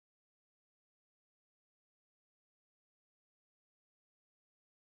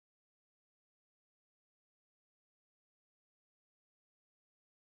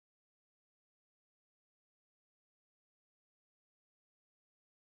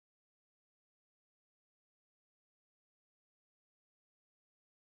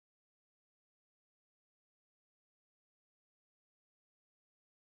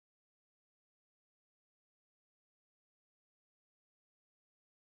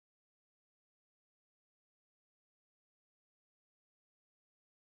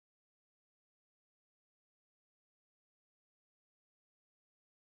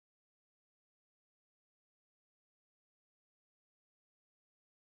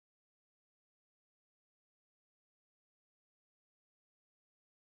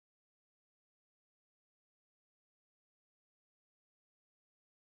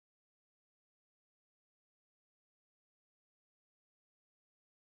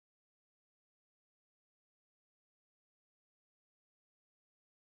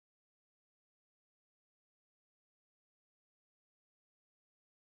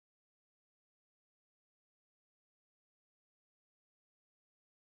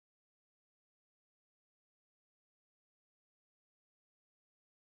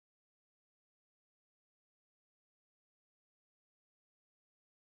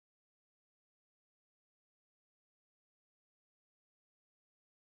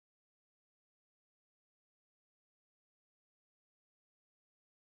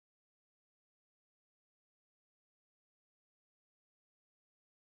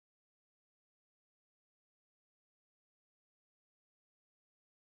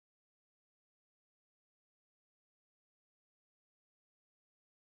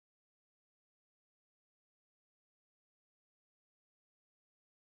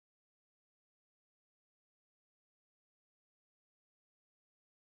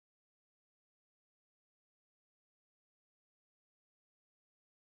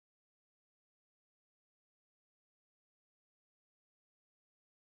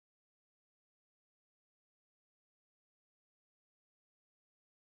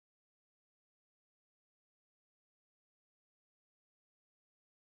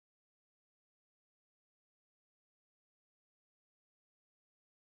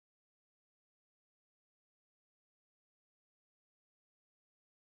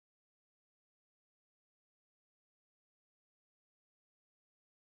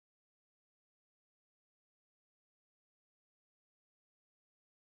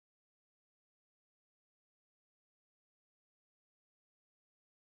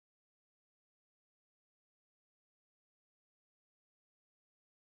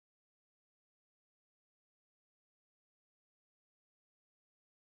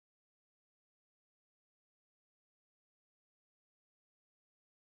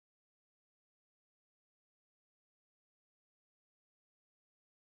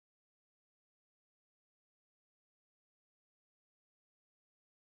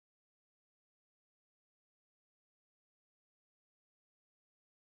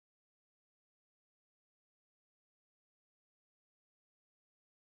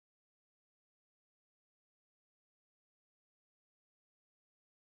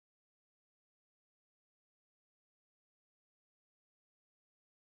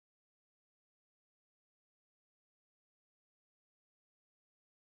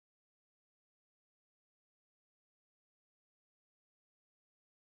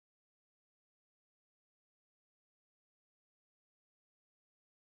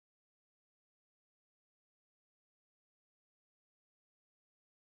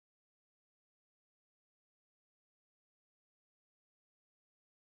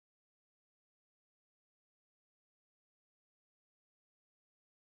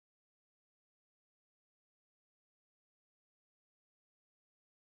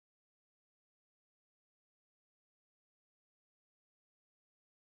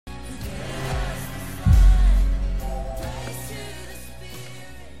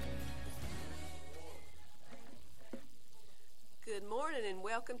morning and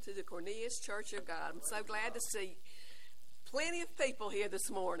welcome to the Cornelius Church of God. I'm so glad to see plenty of people here this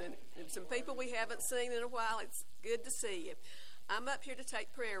morning. And some people we haven't seen in a while. It's good to see you. I'm up here to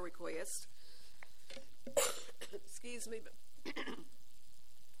take prayer requests. Excuse me, but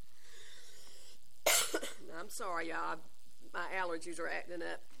I'm sorry, y'all. My allergies are acting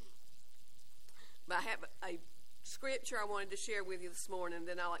up. But I have a scripture I wanted to share with you this morning,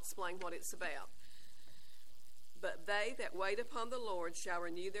 then I'll explain what it's about. But they that wait upon the Lord shall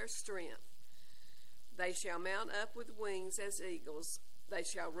renew their strength. They shall mount up with wings as eagles. They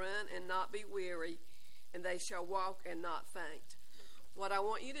shall run and not be weary, and they shall walk and not faint. What I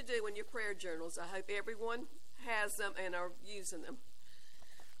want you to do in your prayer journals, I hope everyone has them and are using them.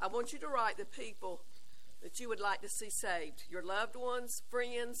 I want you to write the people that you would like to see saved, your loved ones,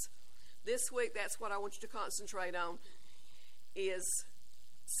 friends. This week, that's what I want you to concentrate on, is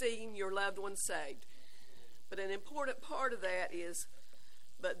seeing your loved ones saved. But an important part of that is,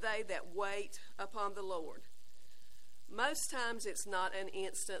 but they that wait upon the Lord. Most times it's not an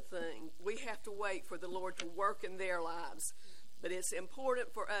instant thing. We have to wait for the Lord to work in their lives. But it's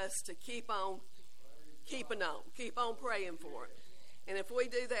important for us to keep on praying for it. And if we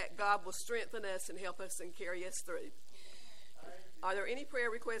do that, God will strengthen us and help us and carry us through. Are there any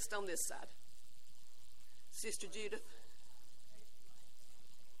prayer requests on this side? Sister Judith?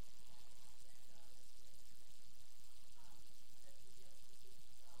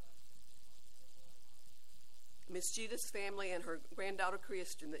 Miss Judith's family and her granddaughter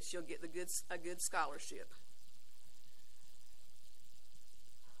Christian, that she'll get a good scholarship.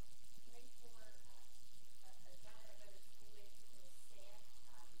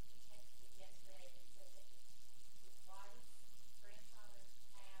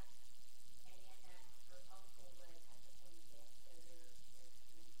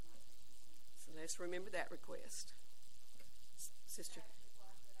 So let's remember that request. Sister.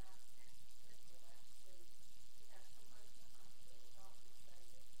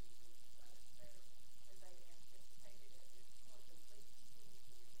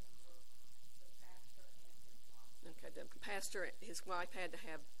 The pastor, his wife had to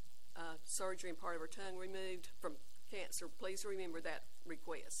have surgery and part of her tongue removed from cancer. Please remember that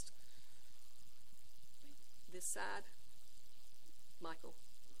request. This side, Michael.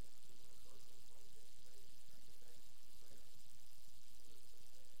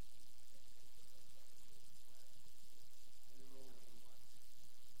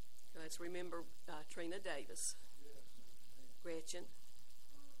 Let's remember Trina Davis. Gretchen.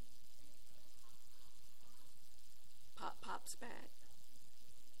 Pop's back.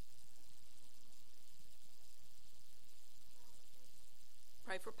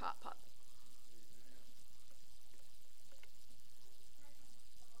 Pray for Pop.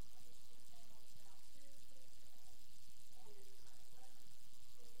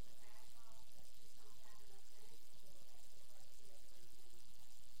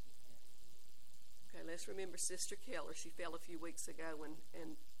 Okay, let's remember Sister Keller. She fell a few weeks ago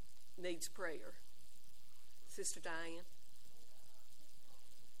and needs prayer. Sister Diane.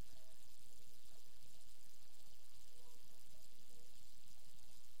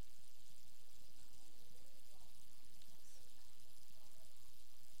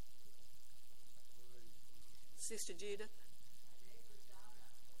 Sister Judith.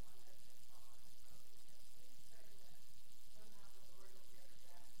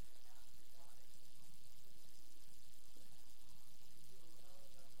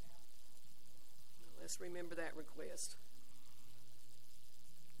 Let's remember that request.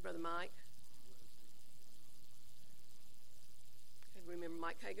 Brother Mike. Okay, remember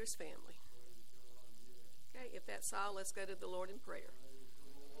Mike Hager's family. Okay, if that's all, let's go to the Lord in prayer.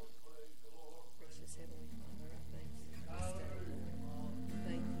 Precious Heavenly Father, I thank you for this day, Lord.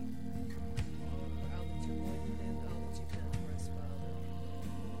 Thank you for all that you're going to do and all that you've done for us, Father.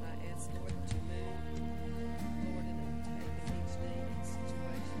 I ask, Lord, that you move, Lord, and undertake in each need and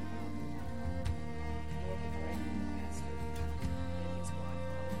situation, Father. Lord, we pray for the pastor and his wife,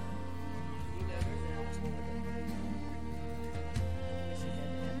 Father. You know their names, Lord. She had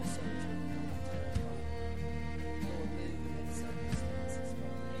to have a surgery on her tongue, Father. Lord, move in the circumstances,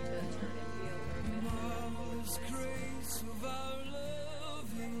 Father. Touch her and heal her.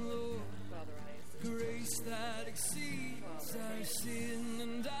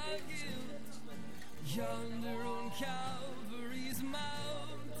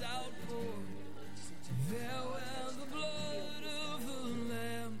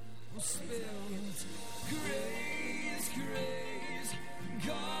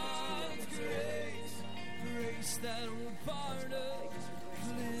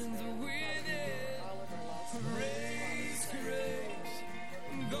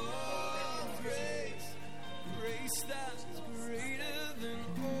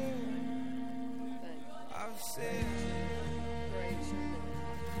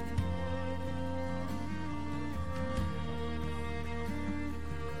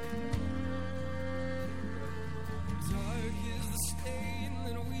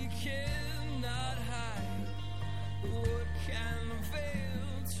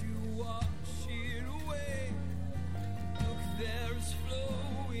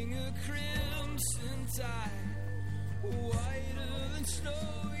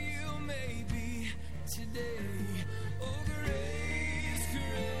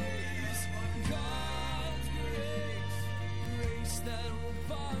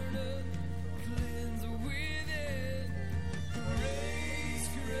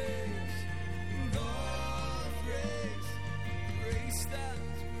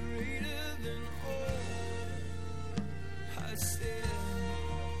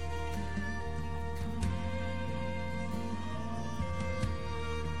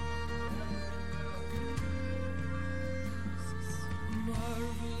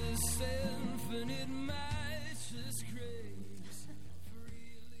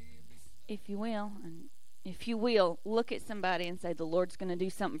 If you will, look at somebody and say, the Lord's going to do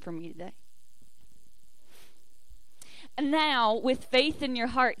something for me today. And now, with faith in your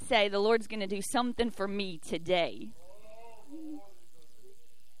heart, say, the Lord's going to do something for me today.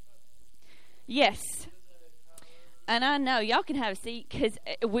 Yes. And I know, y'all can have a seat, because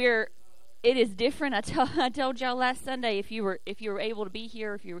it is different. I told y'all last Sunday, if you were able to be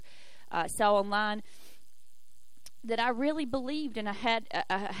here, if you saw online, that I really believed, and I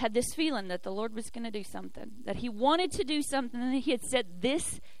had this feeling that the Lord was going to do something, that He wanted to do something, and He had set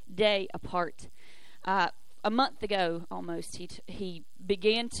this day apart. A month ago, almost, He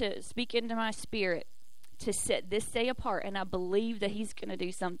began to speak into my spirit to set this day apart, and I believe that He's going to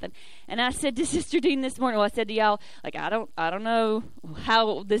do something. And I said to Sister Dean this morning, I said to y'all, like, I don't know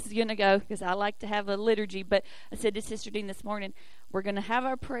how this is going to go, because I like to have a liturgy, but I said to Sister Dean this morning, we're going to have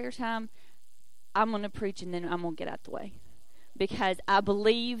our prayer time. I'm going to preach, and then I'm going to get out the way, because I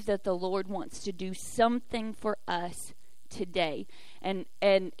believe that the Lord wants to do something for us today. And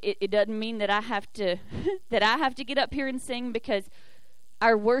it doesn't mean that I have to get up here and sing, because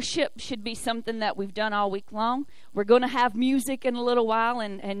our worship should be something that we've done all week long. We're going to have music in a little while,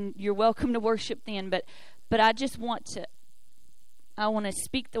 and you're welcome to worship then. But I just want to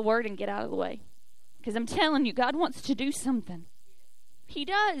speak the word and get out of the way, because I'm telling you, God wants to do something. He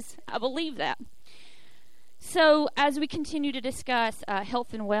does. I believe that. So as we continue to discuss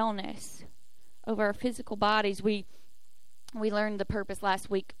health and wellness over our physical bodies, we learned the purpose last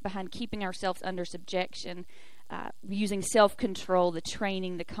week behind keeping ourselves under subjection, using self-control, the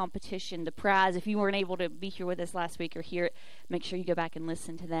training, the competition, the prize. If you weren't able to be here with us last week or hear it, make sure you go back and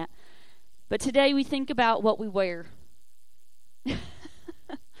listen to that. But today we think about what we wear. Like,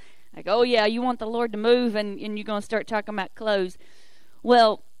 oh yeah, you want the Lord to move, and you're going to start talking about clothes.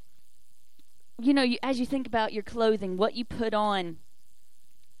 Well, as you think about your clothing, what you put on,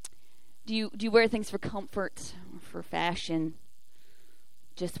 do you wear things for comfort, for fashion,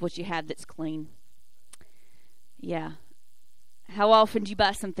 just what you have that's clean? Yeah. How often do you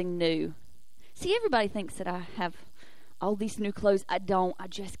buy something new? See, everybody thinks that I have all these new clothes. I don't. I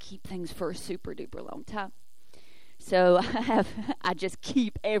just keep things for a super duper long time. So I just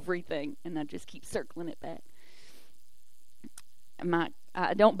keep everything, and I just keep circling it back.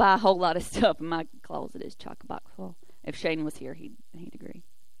 I don't buy a whole lot of stuff, and my closet is chock-a-block full. If Shane was here, he'd agree.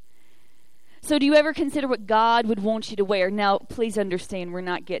 So do you ever consider what God would want you to wear? Now, please understand, we're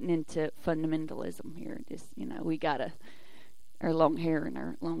not getting into fundamentalism here. Just, we got our long hair and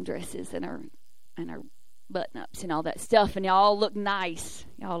our long dresses and our button-ups and all that stuff, and y'all look nice.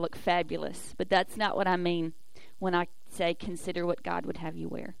 Y'all look fabulous. But that's not what I mean when I say consider what God would have you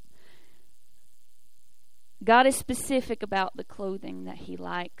wear. God is specific about the clothing that He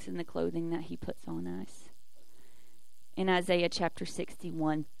likes and the clothing that He puts on us. In Isaiah chapter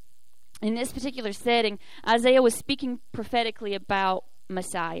 61. In this particular setting, Isaiah was speaking prophetically about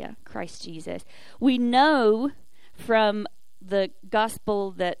Messiah, Christ Jesus. We know from the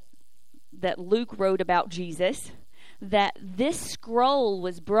gospel that Luke wrote about Jesus that this scroll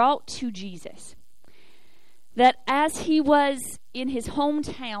was brought to Jesus. That as he was in his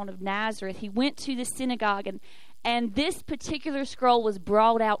hometown of Nazareth, he went to the synagogue, and this particular scroll was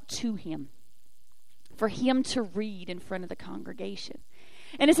brought out to him for him to read in front of the congregation.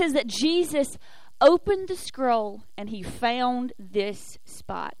 And it says that Jesus opened the scroll and he found this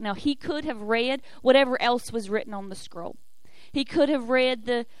spot. Now, he could have read whatever else was written on the scroll. He could have read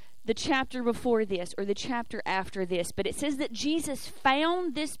the chapter before this or the chapter after this, but it says that Jesus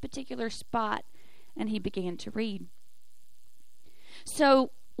found this particular spot and he began to read.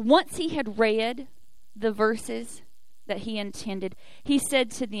 So once he had read the verses that he intended, he said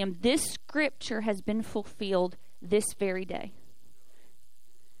to them, "This scripture has been fulfilled this very day."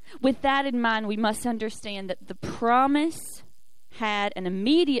 With that in mind, we must understand that the promise had an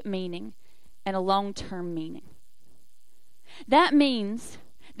immediate meaning and a long-term meaning. That means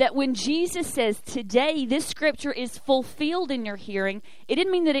that when Jesus says, "Today this scripture is fulfilled in your hearing," it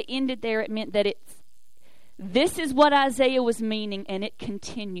didn't mean that it ended there. It meant that this is what Isaiah was meaning, and it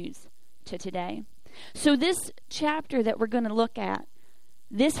continues to today. So this chapter that we're going to look at,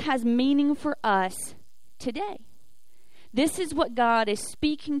 this has meaning for us today. This is what God is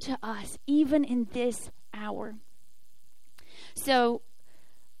speaking to us even in this hour. So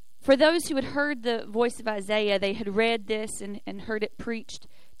for those who had heard the voice of Isaiah, they had read this and heard it preached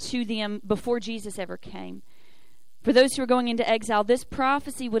to them before Jesus ever came. For those who were going into exile, this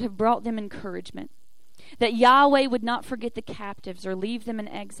prophecy would have brought them encouragement, that Yahweh would not forget the captives or leave them in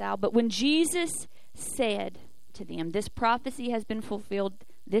exile. But when Jesus said to them, this prophecy has been fulfilled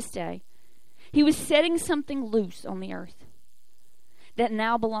this day, he was setting something loose on the earth that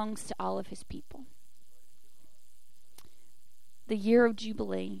now belongs to all of his people. The year of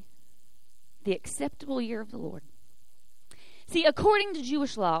Jubilee, the acceptable year of the Lord. See, according to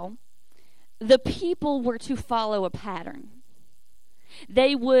Jewish law, the people were to follow a pattern.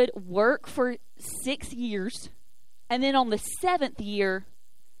 They would work for 6 years, and then on the 7th year,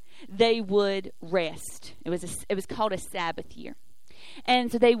 they would rest. It was called a Sabbath year.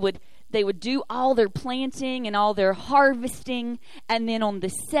 And so they would do all their planting and all their harvesting, and then on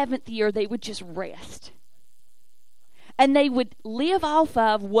the 7th year, they would just rest. And they would live off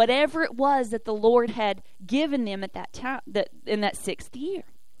of whatever it was that the Lord had given them at that time, in that 6th year.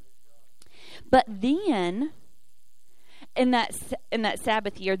 But then, in that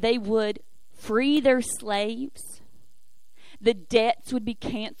Sabbath year, they would free their slaves. The debts would be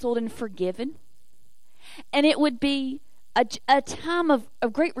canceled and forgiven. And it would be a time of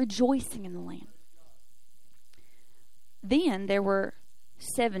great rejoicing in the land. Then there were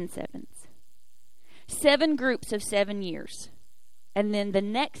 7 sevens. 7 groups of 7 years. And then the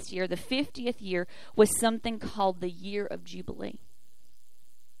next year, the 50th year, was something called the year of Jubilee.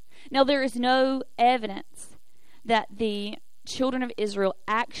 Now, there is no evidence that the children of Israel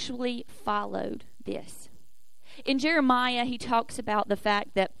actually followed this. In Jeremiah, he talks about the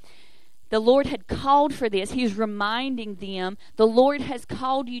fact that the Lord had called for this. He's reminding them, the Lord has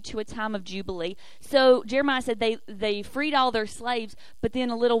called you to a time of Jubilee. So Jeremiah said they freed all their slaves, but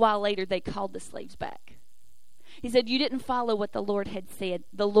then a little while later they called the slaves back. He said, you didn't follow what the Lord had said.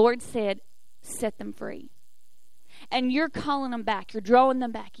 The Lord said, set them free. And you're calling them back. You're drawing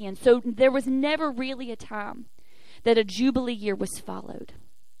them back in. So there was never really a time that a Jubilee year was followed.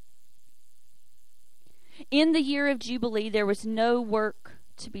 In the year of Jubilee, there was no work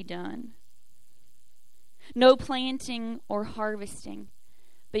to be done. No planting or harvesting.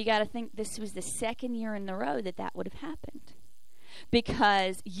 But you got to think this was the 2nd year in a row that would have happened.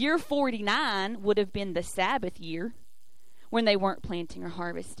 Because year 49 would have been the Sabbath year when they weren't planting or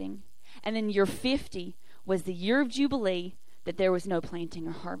harvesting. And then year 50 was the year of Jubilee that there was no planting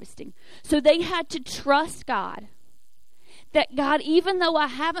or harvesting. So they had to trust God. That God, even though I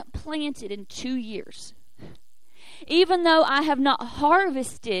haven't planted in 2 years, even though I have not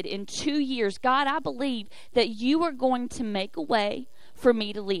harvested in 2 years, God, I believe that you are going to make a way for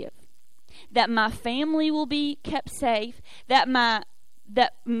me to live. That my family will be kept safe, that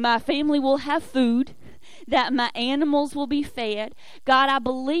my family will have food, that my animals will be fed. God, I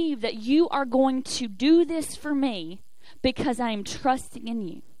believe that you are going to do this for me because I am trusting in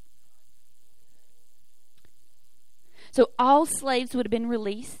you. So all slaves would have been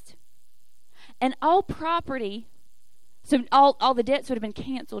released, and all property, so all the debts would have been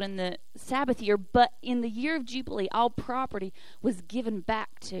canceled in the Sabbath year, but in the year of Jubilee, all property was given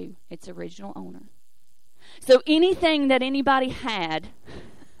back to its original owner. So anything that anybody had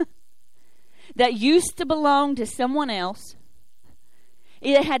that used to belong to someone else,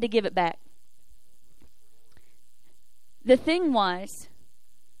 it had to give it back. The thing was,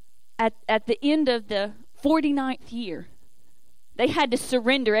 at the end of the 49th year, they had to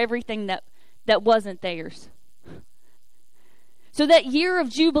surrender everything that wasn't theirs. So that year of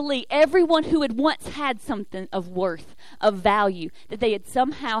Jubilee, everyone who had once had something of worth, of value, that they had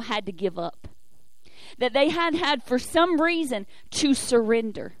somehow had to give up, that they had for some reason to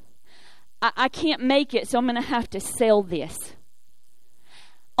surrender. I can't make it, so I'm going to have to sell this.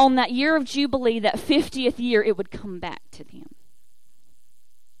 On that year of Jubilee, that 50th year, it would come back to them.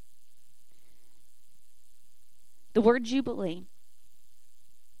 The word Jubilee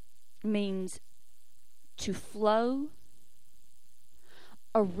means to flow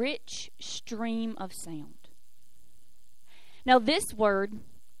a rich stream of sound. Now, this word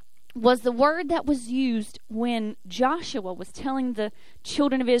was the word that was used when Joshua was telling the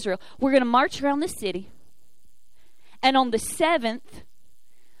children of Israel, we're going to march around the city, and on the seventh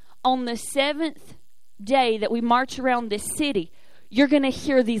day that we march around this city, you're going to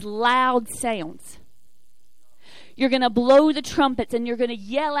hear these loud sounds. You're going to blow the trumpets, and you're going to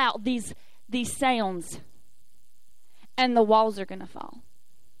yell out these sounds, and the walls are going to fall.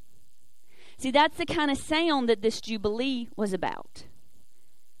 See, that's the kind of sound that this Jubilee was about.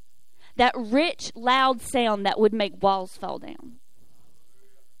 That rich, loud sound that would make walls fall down.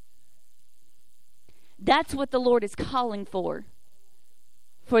 That's what the Lord is calling for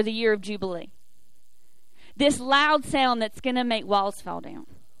the year of Jubilee. This loud sound that's going to make walls fall down.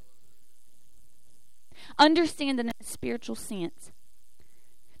 Understand that in a spiritual sense,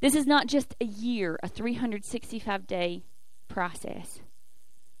 this is not just a year, a 365-day process,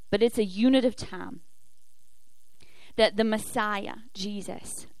 but it's a unit of time that the Messiah,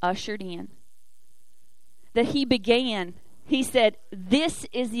 Jesus, ushered in. That he began, he said, this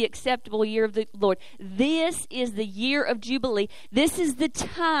is the acceptable year of the Lord. This is the year of Jubilee. This is the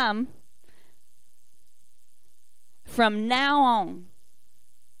time from now on.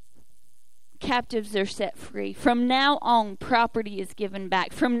 Captives are set free. From now on, property is given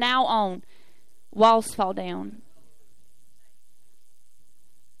back. From now on, walls fall down.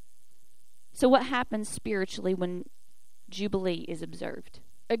 So what happens spiritually when Jubilee is observed?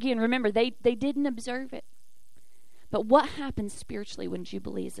 Again, remember, they didn't observe it. But what happens spiritually when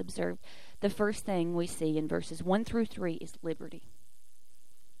Jubilee is observed? The first thing we see in verses 1 through 3 is liberty.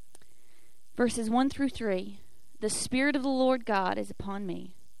 Verses 1 through 3, the Spirit of the Lord God is upon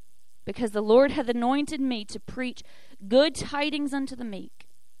me, because the Lord hath anointed me to preach good tidings unto the meek.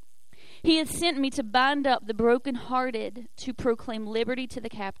 He hath sent me to bind up the brokenhearted, to proclaim liberty to the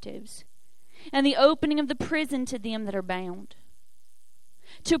captives, and the opening of the prison to them that are bound,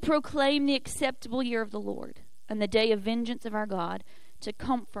 to proclaim the acceptable year of the Lord, and the day of vengeance of our God, to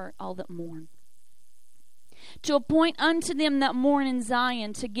comfort all that mourn. To appoint unto them that mourn in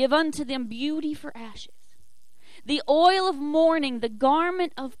Zion, to give unto them beauty for ashes, the oil of mourning,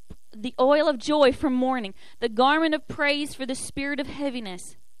 the oil of joy for mourning, the garment of praise for the spirit of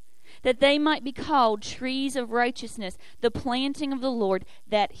heaviness, that they might be called trees of righteousness, the planting of the Lord,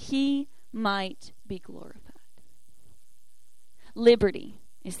 that he might be glorified. Liberty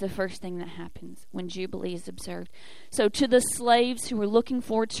is the first thing that happens when Jubilee is observed. So to the slaves who were looking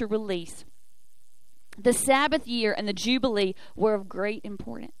forward to release, the Sabbath year and the Jubilee were of great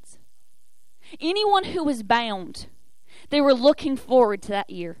importance. Anyone who was bound, they were looking forward to that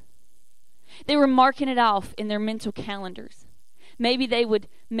year. They were marking it off in their mental calendars. Maybe they would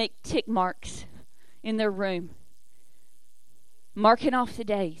make tick marks in their room, marking off the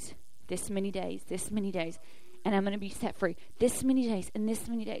days. This many days, and I'm going to be set free. This many days, and this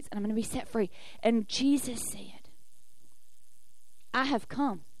many days, and I'm going to be set free. And Jesus said, I have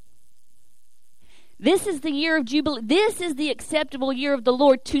come. This is the year of Jubilee. This is the acceptable year of the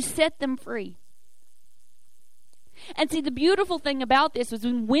Lord, to set them free. And see, the beautiful thing about this was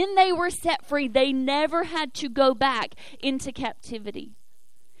when they were set free, they never had to go back into captivity.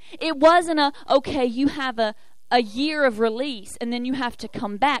 It wasn't okay, you have a year of release, and then you have to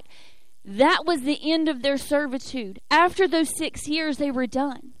come back. That was the end of their servitude. After those 6 years, they were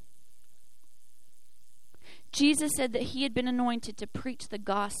done. Jesus said that he had been anointed to preach the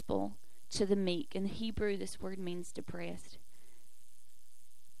gospel to the meek. In Hebrew, this word means depressed.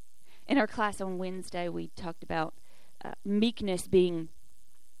 In our class on Wednesday, we talked about meekness being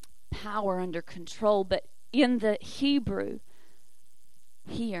power under control. But in the Hebrew,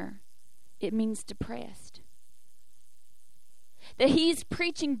 here, it means depressed. That he's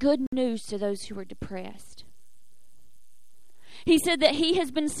preaching good news to those who are depressed. He said that he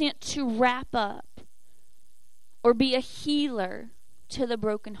has been sent to wrap up or be a healer to the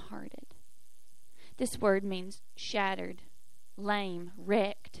brokenhearted. This word means shattered, lame,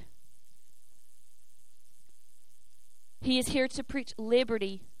 wrecked. He is here to preach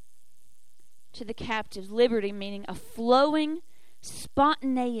liberty to the captives. Liberty meaning a flowing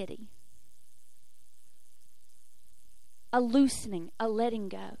spontaneity, a loosening, a letting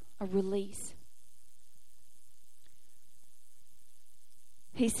go, a release.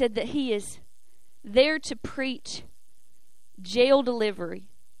 He said that he is there to preach jail delivery,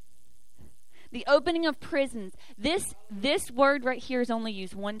 the opening of prisons. This word right here is only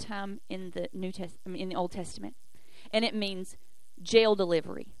used one time in the in the Old Testament, and it means jail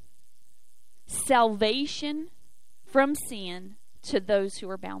delivery, salvation from sin to those who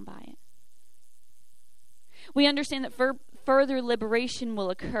are bound by it. We understand that further liberation will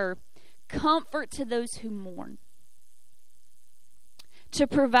occur, comfort to those who mourn, to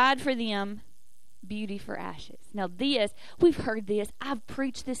provide for them beauty for ashes. Now this, we've heard this. I've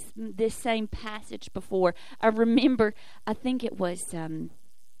preached this same passage before. I remember, I think it was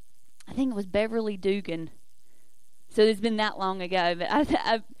Beverly Dugan. So it's been that long ago, but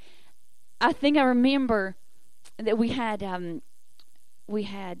I think I remember that we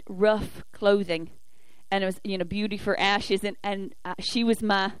had rough clothing. And it was, beauty for ashes, and she was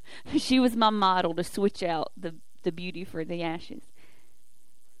my model to switch out the beauty for the ashes.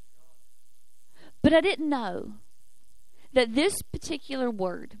 But I didn't know that this particular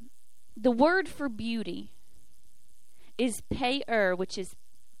word, the word for beauty, is pe'er, which is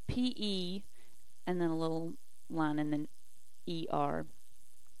P-E, and then a little line, and then E-R.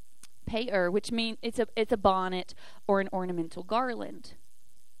 pe'er, which means it's a bonnet or an ornamental garland.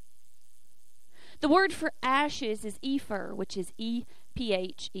 The word for ashes is epher, which is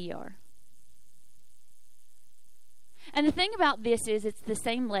E-P-H-E-R. And the thing about this is it's the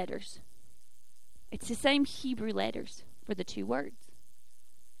same letters. It's the same Hebrew letters for the two words.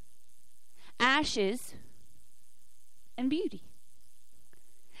 Ashes and beauty.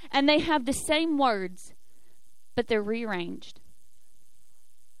 And they have the same words, but they're rearranged.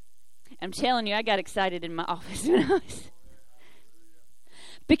 I'm telling you, I got excited in my office when I was...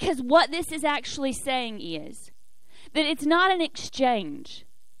 Because what this is actually saying is that it's not an exchange.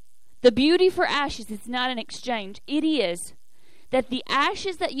 The beauty for ashes is not an exchange. It is that the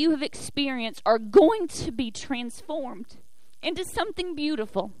ashes that you have experienced are going to be transformed into something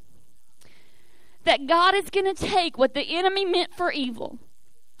beautiful. That God is going to take what the enemy meant for evil,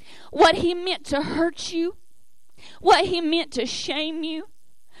 what he meant to hurt you, what he meant to shame you,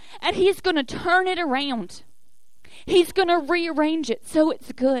 and he's going to turn it around. He's going to rearrange it so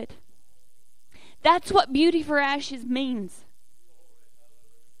it's good. That's what beauty for ashes means.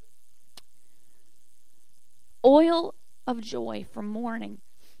 Oil of joy for mourning.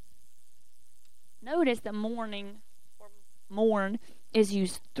 Notice that mourning or mourn is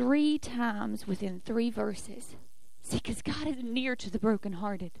used 3 times within 3 verses. See, because God is near to the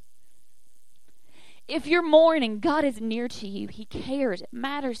brokenhearted. If you're mourning, God is near to you. He cares. It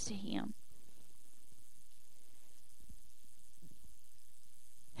matters to him.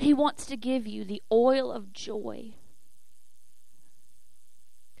 He wants to give you the oil of joy.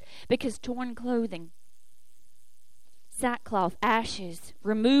 Because torn clothing, sackcloth, ashes,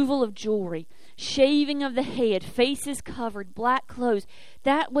 removal of jewelry, shaving of the head, faces covered, black clothes,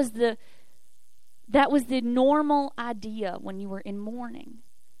 that was the normal idea when you were in mourning.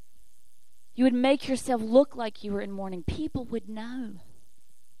 You would make yourself look like you were in mourning. People would know.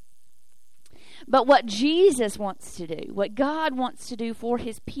 But what Jesus wants to do, what God wants to do for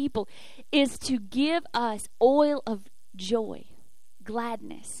his people, is to give us oil of joy,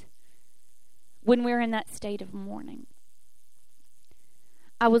 gladness, when we're in that state of mourning.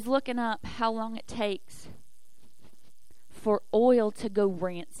 I was looking up how long it takes for oil to go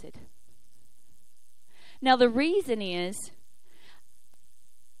rancid. Now the reason is,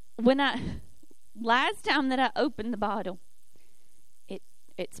 last time that I opened the bottle,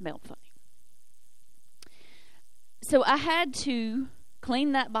 it smelled funny. So I had to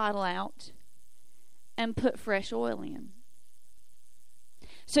clean that bottle out and put fresh oil in.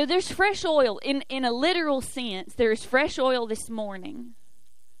 So there's fresh oil. In a literal sense, there's fresh oil this morning.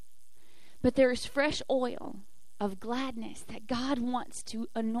 But there's fresh oil of gladness that God wants to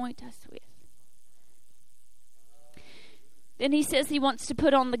anoint us with. Then he says he wants to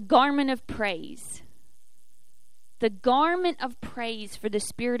put on the garment of praise. The garment of praise for the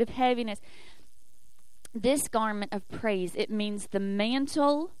spirit of heaviness. This garment of praise, it means the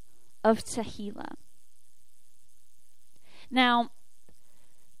mantle of Tehillah. Now,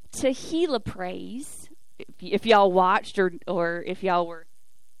 Tehillah praise, if y'all watched or if y'all were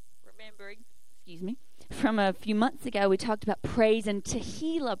remembering, from a few months ago, we talked about praise, and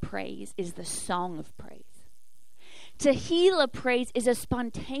Tehillah praise is the song of praise. Tehillah praise is a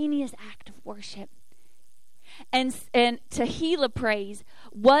spontaneous act of worship. And Tehillah praise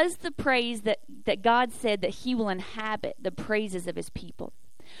was the praise that God said that he will inhabit the praises of his people.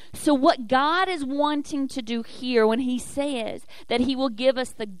 So what God is wanting to do here when he says that he will give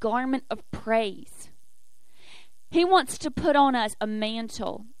us the garment of praise, he wants to put on us a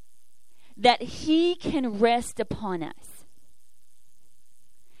mantle that he can rest upon us.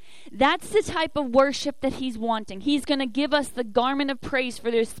 That's the type of worship that he's wanting. He's going to give us the garment of praise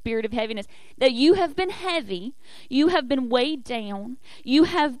for the spirit of heaviness. That you have been heavy, you have been weighed down, you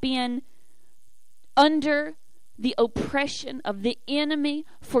have been under the oppression of the enemy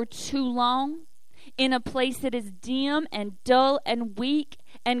for too long, in a place that is dim and dull and weak,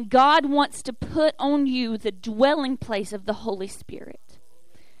 and God wants to put on you the dwelling place of the Holy Spirit.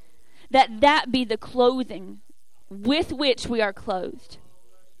 That be the clothing with which we are clothed.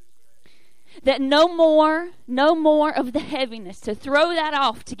 That no more of the heaviness, to throw that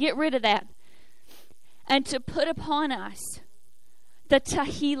off, to get rid of that, and to put upon us the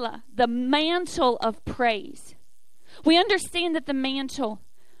Tehillah, the mantle of praise. We understand that the mantle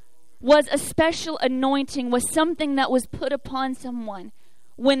was a special anointing, was something that was put upon someone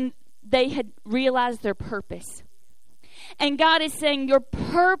when they had realized their purpose. And God is saying, your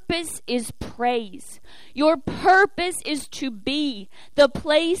purpose is praise. Your purpose is to be the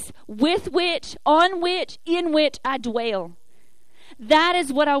place with which, on which, in which I dwell. That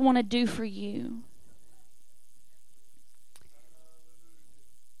is what I want to do for you.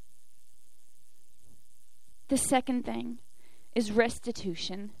 The second thing is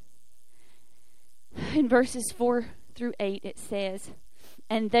restitution. In verses 4 through 8 it says,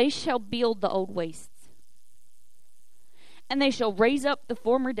 "And they shall build the old wastes, and they shall raise up the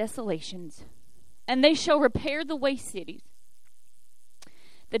former desolations, and they shall repair the waste cities,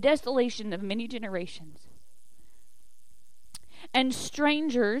 the desolation of many generations. And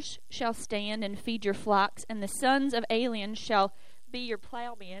strangers shall stand and feed your flocks, and the sons of aliens shall be your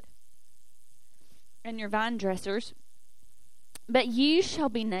plowmen and your vine dressers. But ye shall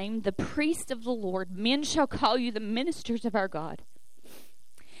be named the priests of the Lord. Men shall call you the ministers of our God.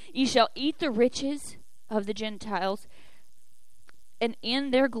 Ye shall eat the riches of the Gentiles, and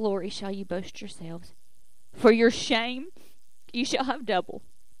in their glory shall ye boast yourselves. For your shame ye shall have double,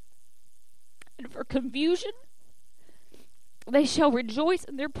 and for confusion they shall rejoice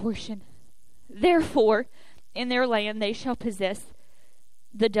in their portion. Therefore in their land they shall possess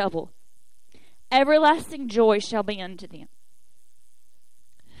the double. Everlasting joy shall be unto them.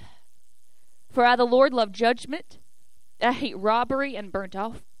 For I, the Lord, love judgment. I hate robbery and burnt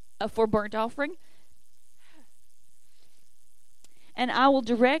offering. And I will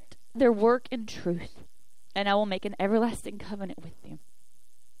direct their work in truth, and I will make an everlasting covenant with them."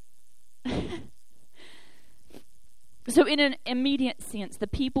 So in an immediate sense, the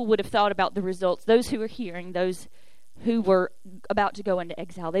people would have thought about the results. Those who were hearing, those who were about to go into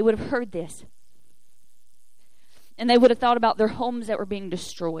exile, they would have heard this. And they would have thought about their homes that were being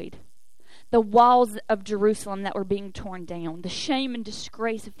destroyed, the walls of Jerusalem that were being torn down, the shame and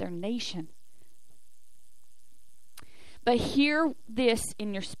disgrace of their nation. But hear this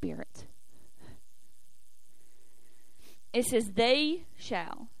in your spirit. It says, "They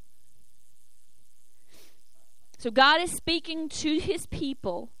shall." So God is speaking to his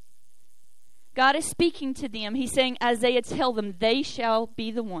people. God is speaking to them. He's saying, Isaiah, tell them they shall be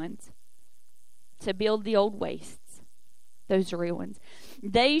the ones to build the old wastes, those ruins.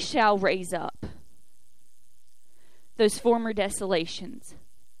 They shall raise up those former desolations.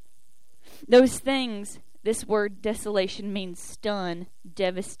 Those things, this word desolation means stun,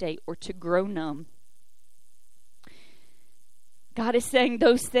 devastate, or to grow numb. God is saying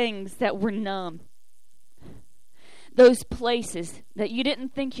those things that were numb, those places that you didn't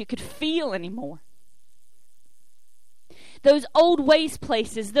think you could feel anymore, those old waste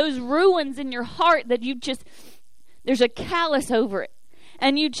places, those ruins in your heart that you just, there's a callus over it,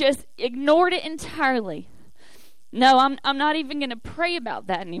 and you just ignored it entirely. No, I'm not even going to pray about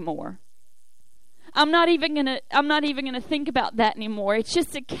that anymore. I'm not even going to think about that anymore. It's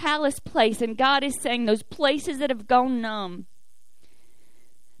just a callous place, and God is saying those places that have gone numb,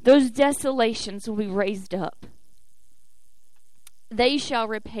 those desolations will be raised up. They shall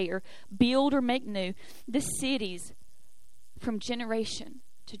repair, build, or make new the cities from generation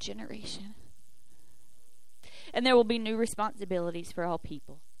to generation. And there will be new responsibilities for all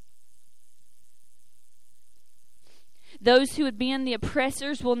people. Those who had been the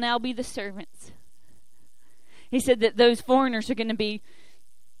oppressors will now be the servants. He said that those foreigners are going to be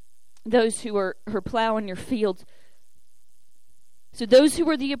those who are plowing your fields. So those who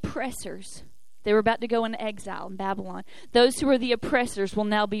were the oppressors, they were about to go into exile in Babylon. Those who are the oppressors will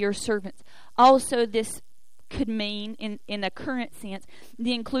now be your servants. Also, this could mean, in a current sense,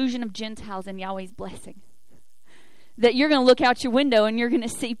 the inclusion of Gentiles in Yahweh's blessing. That you're going to look out your window and you're going to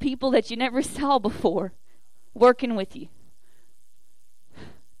see people that you never saw before working with you.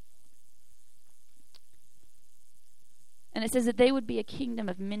 And it says that they would be a kingdom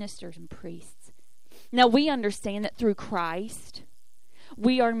of ministers and priests. Now, we understand that through Christ,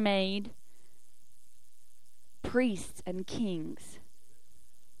 we are made priests and kings,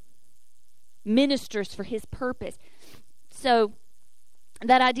 ministers for his purpose. So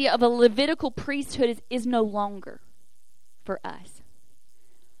that idea of a Levitical priesthood is no longer for us.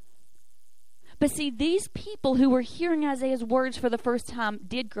 But see, these people who were hearing Isaiah's words for the first time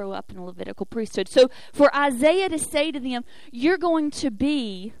did grow up in a Levitical priesthood. So for Isaiah to say to them, you're going to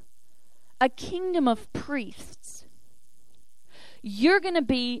be a kingdom of priests, you're going to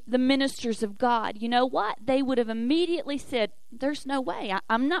be the ministers of God. You know what? They would have immediately said, there's no way.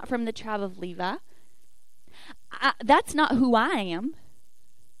 I'm not from the tribe of Levi. That's not who I am.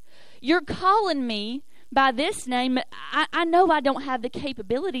 You're calling me by this name. I know I don't have the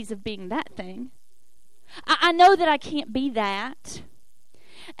capabilities of being that thing. I know that I can't be that.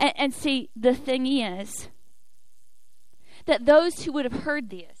 And see, the thing is that those who would have heard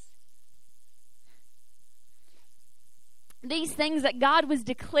this, these things that God was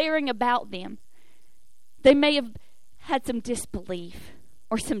declaring about them, they may have had some disbelief.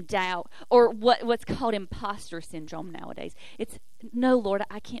 or some doubt, or what's called imposter syndrome nowadays. It's, no, Lord,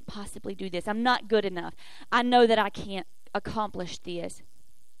 I can't possibly do this. I'm not good enough. I know that I can't accomplish this.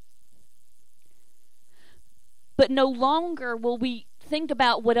 But no longer will we think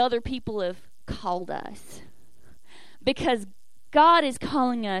about what other people have called us, because God is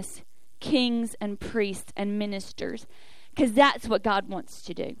calling us kings and priests and ministers, because that's what God wants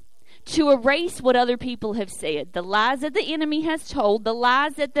to do. To erase what other people have said, the lies that the enemy has told, the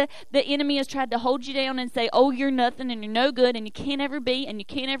lies that the enemy has tried to hold you down and say, oh, you're nothing and you're no good and you can't ever be and you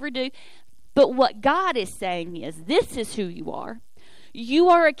can't ever do. But what God is saying is, this is who you are. You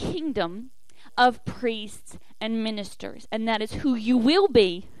are a kingdom of priests and ministers, and that is who you will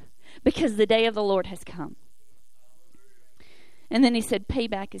be, because the day of the Lord has come. And then he said,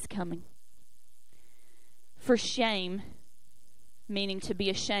 payback is coming. For shame, meaning to be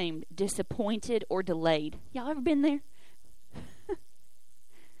ashamed, disappointed, or delayed. Y'all ever been there?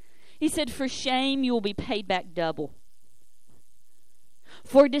 He said, for shame, you will be paid back double.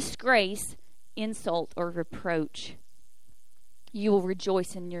 For disgrace, insult, or reproach, you will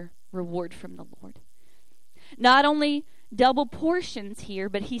rejoice in your reward from the Lord. Not only double portions here,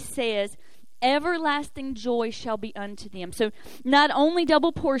 but he says, everlasting joy shall be unto them. So not only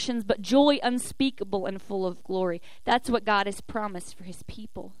double portions, but joy unspeakable and full of glory. That's what God has promised for his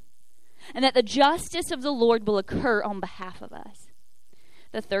people. And that the justice of the Lord will occur on behalf of us.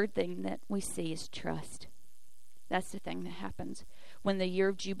 The third thing that we see is trust. That's the thing that happens when the year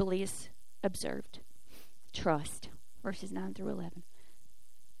of Jubilee is observed. Trust. Verses 9 through 11.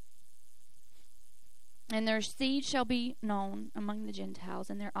 And their seed shall be known among the Gentiles,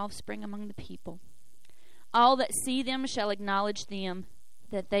 and their offspring among the people. All that see them shall acknowledge them,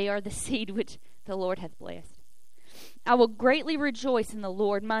 that they are the seed which the Lord hath blessed. I will greatly rejoice in the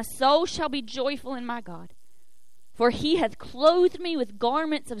Lord. My soul shall be joyful in my God. For he hath clothed me with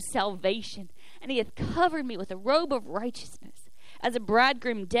garments of salvation, and he hath covered me with a robe of righteousness. As a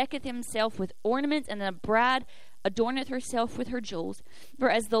bridegroom decketh himself with ornaments, and a bride adorneth herself with her jewels. For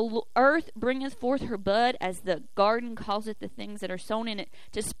as the earth bringeth forth her bud, as the garden causeth the things that are sown in it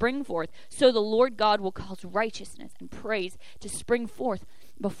to spring forth, so the Lord God will cause righteousness and praise to spring forth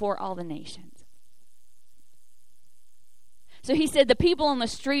before all the nations. So he said the people on the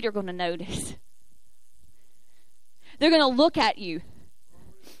street are going to notice. They're going to look at you.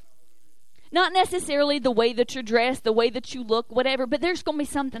 Not necessarily the way that you're dressed, the way that you look, whatever, but there's going to be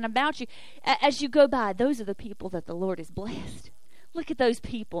something about you. As you go by, those are the people that the Lord has blessed. Look at those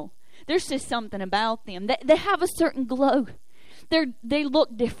people. There's just something about them. They have a certain glow. They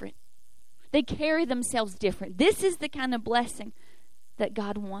look different. They carry themselves different. This is the kind of blessing that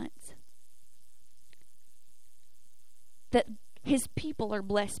God wants. That his people are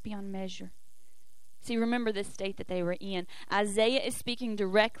blessed beyond measure. See, remember this state that they were in. Isaiah is speaking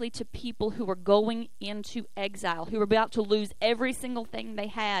directly to people who were going into exile, who were about to lose every single thing they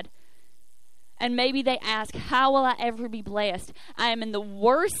had. And maybe they ask, how will I ever be blessed? I am in the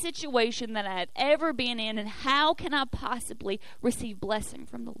worst situation that I have ever been in, and how can I possibly receive blessing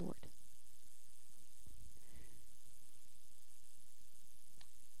from the Lord?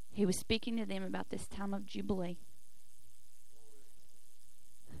 He was speaking to them about this time of Jubilee.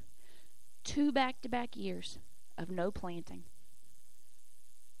 2 back-to-back years of no planting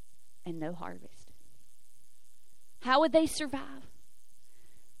and no harvest. How would they survive?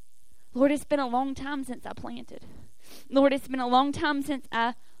 Lord, it's been a long time since I planted. Lord, it's been a long time since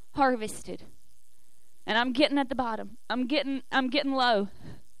I harvested. And I'm getting at the bottom. I'm getting low.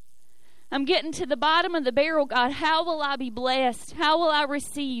 I'm getting to the bottom of the barrel, God. How will I be blessed? How will I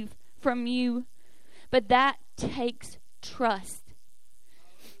receive from you? But that takes trust.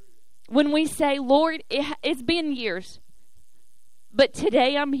 When we say, Lord, it's been years, but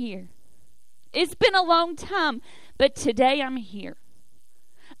today I'm here. It's been a long time, but today I'm here.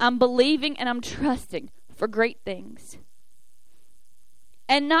 I'm believing and I'm trusting for great things.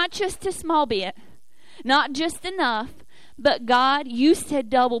 And not just a small bit, not just enough, but God, you said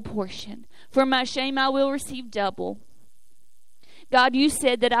double portion. For my shame I will receive double. God, you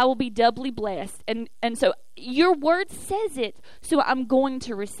said that I will be doubly blessed. And so your word says it, so I'm going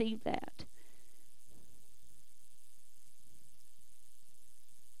to receive that.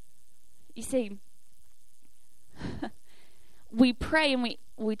 You see, we pray, and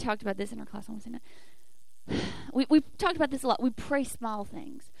we talked about this in our class. We talked about this a lot. We pray small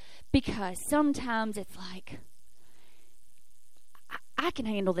things because sometimes it's like, I can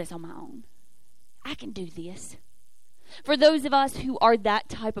handle this on my own. I can do this. For those of us who are that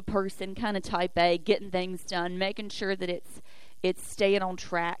type of person, kind of type A, getting things done, making sure that it's staying on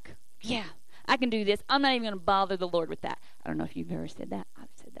track. Yeah, I can do this. I'm not even going to bother the Lord with that. I don't know if you've ever said that. I've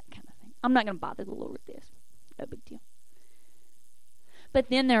said that kind of thing. I'm not going to bother the Lord with this. No big deal. But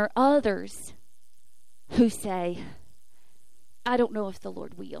then there are others who say, I don't know if the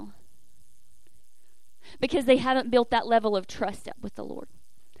Lord will. Because they haven't built that level of trust up with the Lord.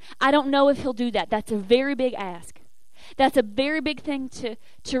 I don't know if he'll do that. That's a very big ask. That's a very big thing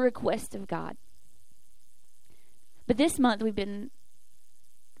to request of God. But this month we've been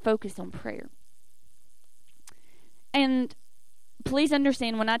focused on prayer. And please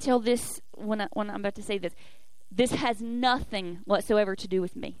understand when I tell this, when I'm about to say this, this has nothing whatsoever to do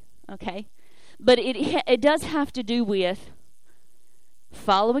with me, okay? But it does have to do with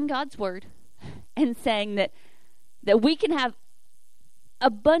following God's word and saying that we can have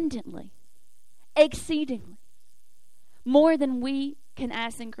abundantly, exceedingly, more than we can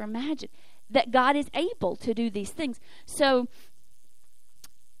ask, think, or imagine. That God is able to do these things. So,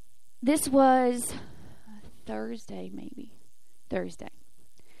 this was Thursday.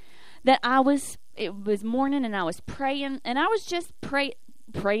 That it was morning and I was praying, and I was just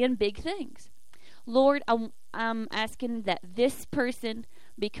praying big things. Lord, I'm asking that this person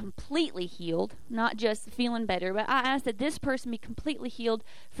be completely healed, not just feeling better, but I ask that this person be completely healed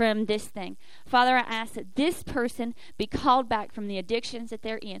from this thing. Father, I ask that this person be called back from the addictions that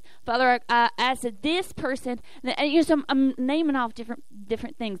they're in. Father, I ask that this person, so I'm naming off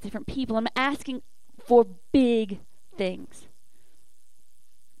different things, different people. I'm asking for big things.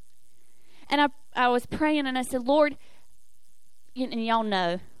 And I was praying and I said, Lord, and y'all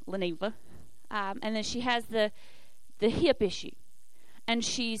know Leneva, and then she has the hip issue. And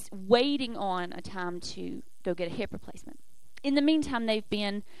she's waiting on a time to go get a hip replacement. In the meantime, they've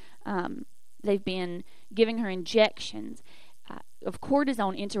been giving her injections of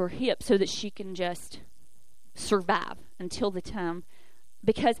cortisone into her hip so that she can just survive until the time,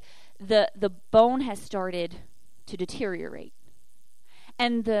 because the bone has started to deteriorate,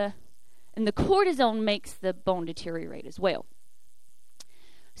 and the cortisone makes the bone deteriorate as well.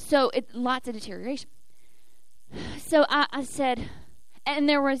 So lots of deterioration. So I said. And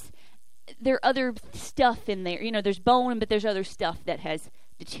there are other stuff in there. There's bone, but there's other stuff that has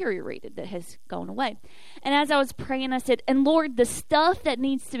deteriorated, that has gone away. And as I was praying, I said, and Lord, the stuff that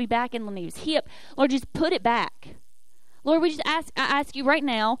needs to be back in Leneva's hip, Lord, just put it back. Lord, I ask you right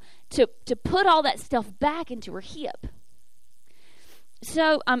now to put all that stuff back into her hip.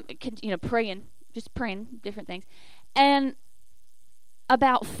 So I'm praying different things. And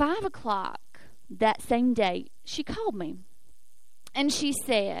about 5 o'clock that same day, she called me. And she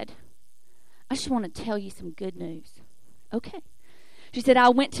said, I just want to tell you some good news. Okay. She said, I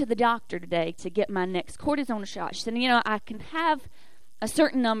went to the doctor today to get my next cortisone shot. She said, I can have a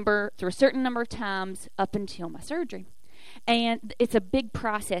certain number through a certain number of times up until my surgery. And it's a big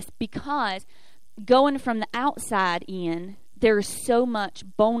process because going from the outside in, there's so much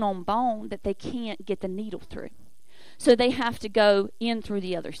bone on bone that they can't get the needle through. So they have to go in through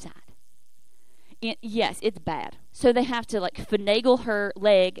the other side. Yes, it's bad. So they have to finagle her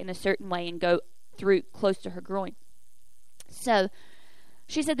leg in a certain way and go through close to her groin. So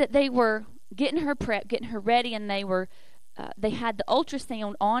she said that they were getting her prepped, getting her ready, and they had the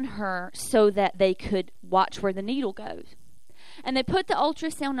ultrasound on her so that they could watch where the needle goes. And they put the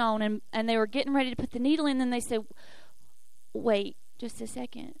ultrasound on, and they were getting ready to put the needle in, and they said, wait just a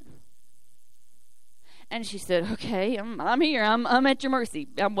second. And she said, okay, I'm here. I'm at your mercy.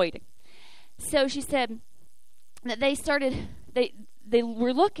 I'm waiting. So she said that they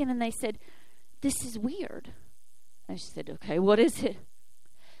were looking and they said, this is weird. And she said, okay, what is it?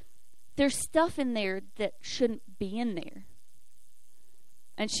 There's stuff in there that shouldn't be in there.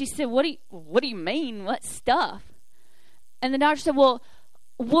 And she said, what do you mean? What stuff? And the doctor said, well,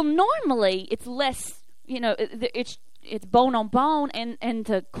 normally it's less, it's bone on bone, and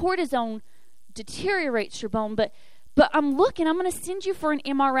the cortisone deteriorates your bone, but I'm looking, I'm going to send you for an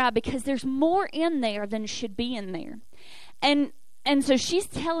MRI because there's more in there than should be in there. And so she's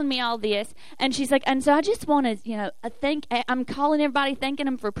telling me all this, and she's like, and so I just want to, I'm calling everybody, thanking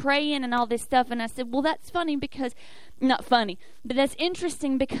them for praying and all this stuff. And I said, well, that's funny because, not funny, but that's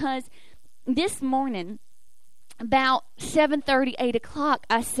interesting because this morning, about 7:30, 8 o'clock,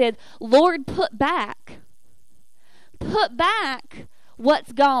 I said, Lord, put back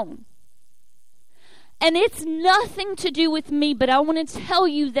what's gone. And it's nothing to do with me, but I want to tell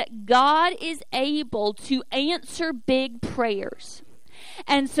you that God is able to answer big prayers.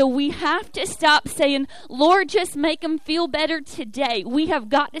 And so we have to stop saying, Lord, just make them feel better today. We have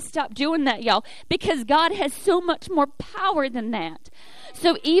got to stop doing that, y'all, because God has so much more power than that.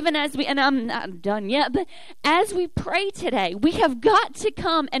 So even as we, and I'm not done yet, but as we pray today, we have got to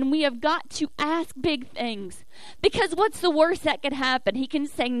come and we have got to ask big things. Because what's the worst that could happen? He can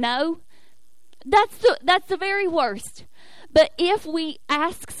say no. That's the very worst. But if we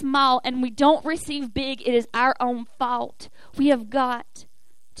ask small and we don't receive big, it is our own fault. We have got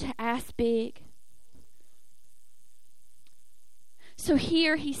to ask big. So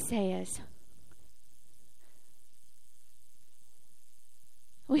here he says,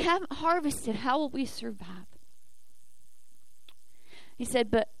 we haven't harvested. How will we survive? He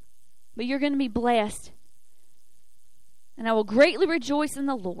said, but you're going to be blessed. And I will greatly rejoice in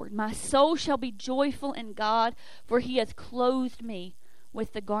the Lord. My soul shall be joyful in God, for he hath clothed me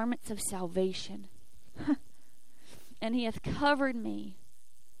with the garments of salvation. And he hath covered me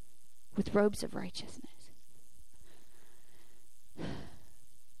with robes of righteousness.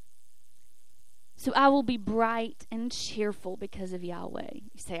 So I will be bright and cheerful because of Yahweh. You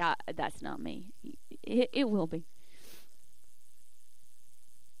say, that's not me. It will be.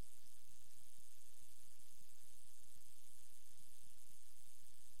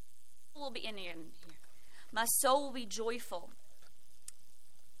 Will be in here. My soul will be joyful.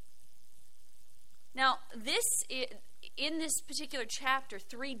 Now, in this particular chapter,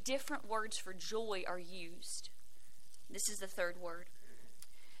 3 different words for joy are used. This is the third word.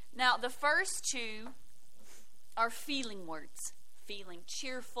 Now, the first 2 are feeling words. Feeling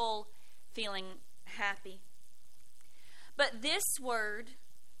cheerful, feeling happy. But this word,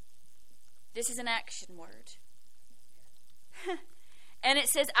 this is an action word. And it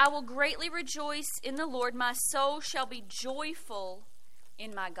says, I will greatly rejoice in the Lord. My soul shall be joyful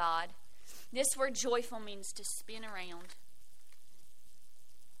in my God. This word joyful means to spin around.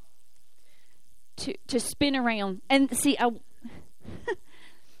 To spin around. And see,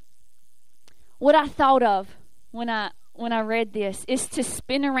 what I thought of when I read this is to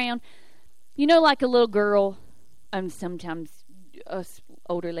spin around. You know, like a little girl, and sometimes us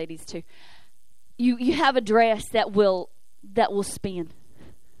older ladies too. You have a dress that will spin,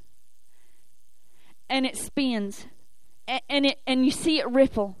 and it spins, and you see it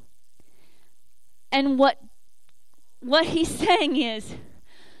ripple. And what he's saying is,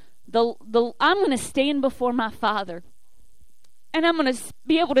 I'm going to stand before my Father, and I'm going to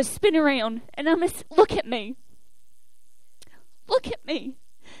be able to spin around, and I'm going to look at me. Look at me.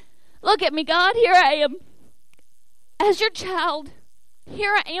 Look at me, God. Here I am. As your child,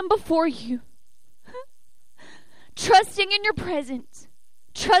 here I am before you. Trusting in your presence.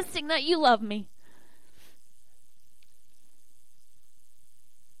 Trusting that you love me.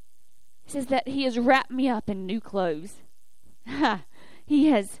 It says that he has wrapped me up in new clothes. He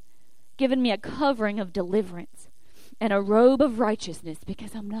has given me a covering of deliverance and a robe of righteousness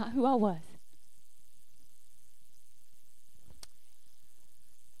because I'm not who I was.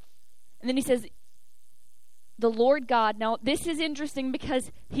 And then he says, the Lord God. Now, this is interesting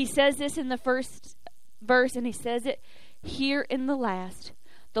because he says this in the first verse and he says it here in the last.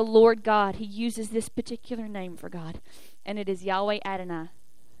 The Lord God. He uses this particular name for God. And it is Yahweh Adonai.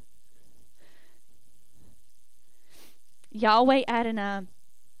 Yahweh Adonai.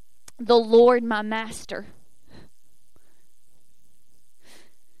 The Lord my master.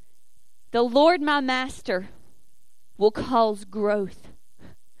 The Lord my master will cause growth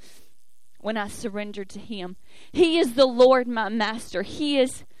when I surrender to him. He is the Lord my master. He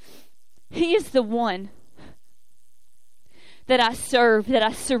is the one that I serve, that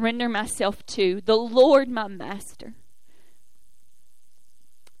I surrender myself to. The Lord my master.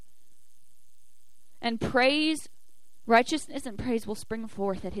 And praise, righteousness and praise will spring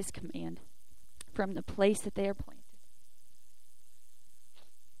forth at his command from the place that they are planted.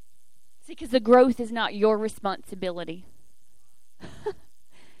 See, because the growth is not your responsibility.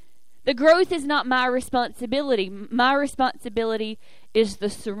 The growth is not my responsibility. My responsibility is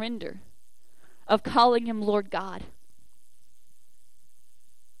the surrender of calling him Lord God.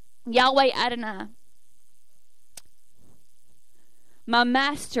 Yahweh Adonai. My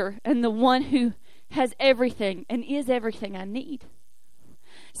master and the one who has everything and is everything I need.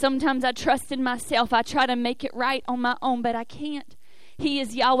 Sometimes I trust in myself. I try to make it right on my own, but I can't. He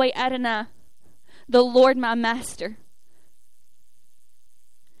is Yahweh Adonai, the Lord my master.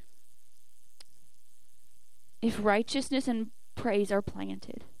 If righteousness and praise are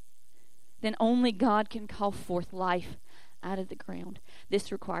planted, then only God can call forth life out of the ground.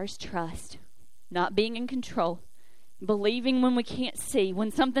 This requires trust, not being in control, believing when we can't see.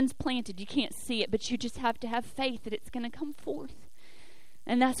 When something's planted, you can't see it, but you just have to have faith that it's going to come forth.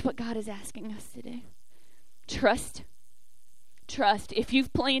 And that's what God is asking us to do. Trust. Trust. If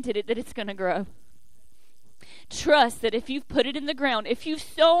you've planted it, that it's going to grow. Trust that if you've put it in the ground, if you've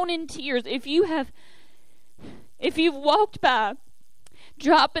sown in tears, if you've walked by,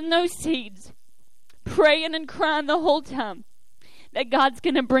 dropping those seeds, praying and crying the whole time, that God's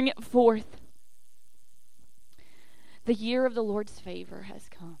going to bring it forth. The year of the Lord's favor has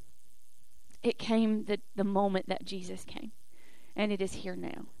come. It came the moment that Jesus came, and it is here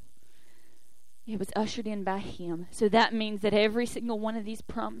now. It was ushered in by Him. So that means that every single one of these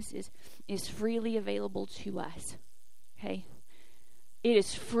promises is freely available to us. Okay? It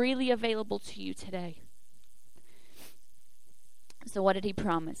is freely available to you today. So what did He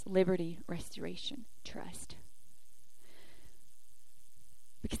promise? Liberty, restoration, trust.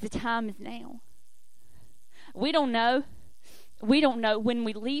 Because the time is now. We don't know. We don't know when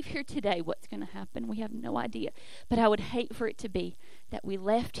we leave here today what's going to happen. We have no idea. But I would hate for it to be that we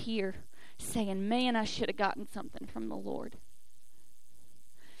left here saying, man, I should have gotten something from the Lord.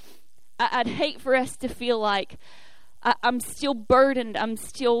 I'd hate for us to feel like I'm still burdened. I'm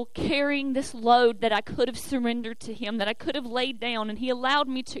still carrying this load that I could have surrendered to Him, that I could have laid down, and He allowed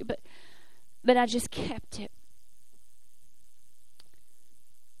me to, but I just kept it.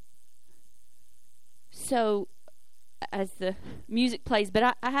 So, as the music plays,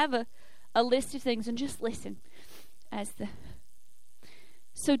 but I have a list of things, and just listen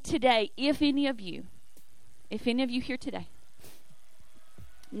So today, if any of you here today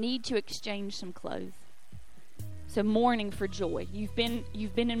need to exchange some clothes, so mourning for joy, you've been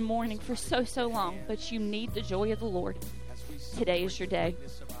in mourning for so long, but you need the joy of the Lord. Today is your day.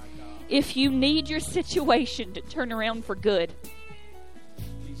 If you need your situation to turn around for good,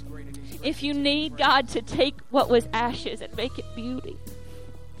 if you need God to take what was ashes and make it beauty,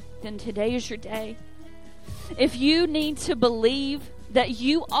 then today is your day. If you need to believe that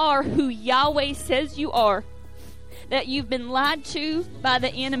you are who Yahweh says you are, that you've been lied to by the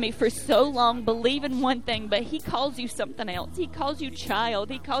enemy for so long, believing one thing, but He calls you something else. He calls you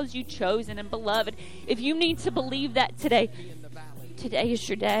child. He calls you chosen and beloved. If you need to believe that today, today is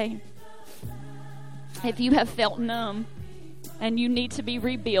your day. If you have felt numb and you need to be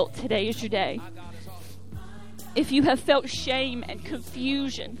rebuilt, today is your day. If you have felt shame and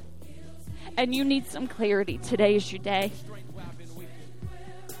confusion and you need some clarity, today is your day.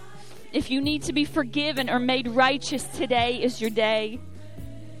 If you need to be forgiven or made righteous, today is your day.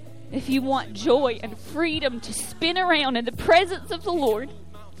 If you want joy and freedom to spin around in the presence of the Lord,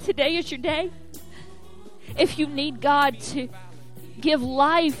 today is your day. If you need God to give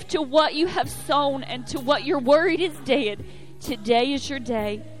life to what you have sown and to what you're worried is dead, today is your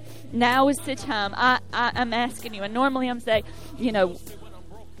day. Now is the time. I'm asking you, and normally I'm saying,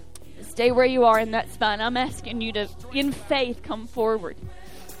 stay where you are, and that's fine. I'm asking you to, in faith, come forward.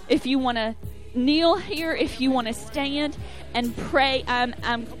 If you want to kneel here, if you want to stand and pray, I'm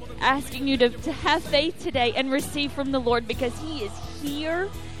asking you to have faith today and receive from the Lord, because He is here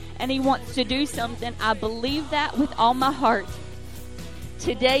and He wants to do something. I believe that with all my heart.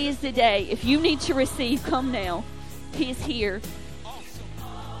 Today is the day. If you need to receive, come now. He is here.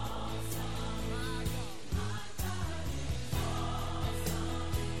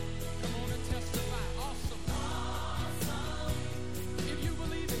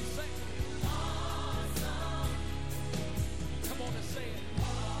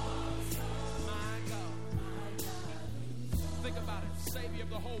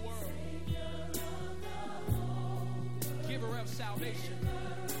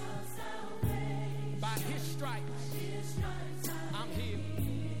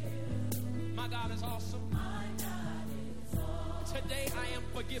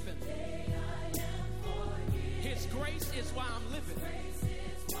 Forgiven. His grace is why I'm living.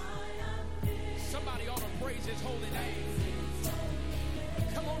 Somebody ought to praise His holy name.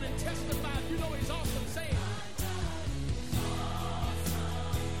 Come on and testify. You know He's awesome. Say it.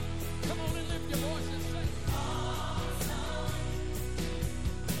 Come on and lift your voice and say it.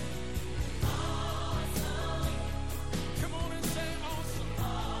 Come on and say awesome.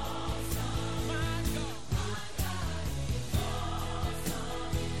 My God.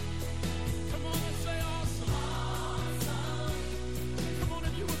 Come on and say awesome. Come on,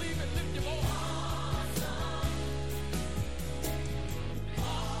 if you believe it, lift your voice.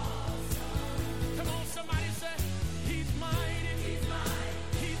 Come on, somebody.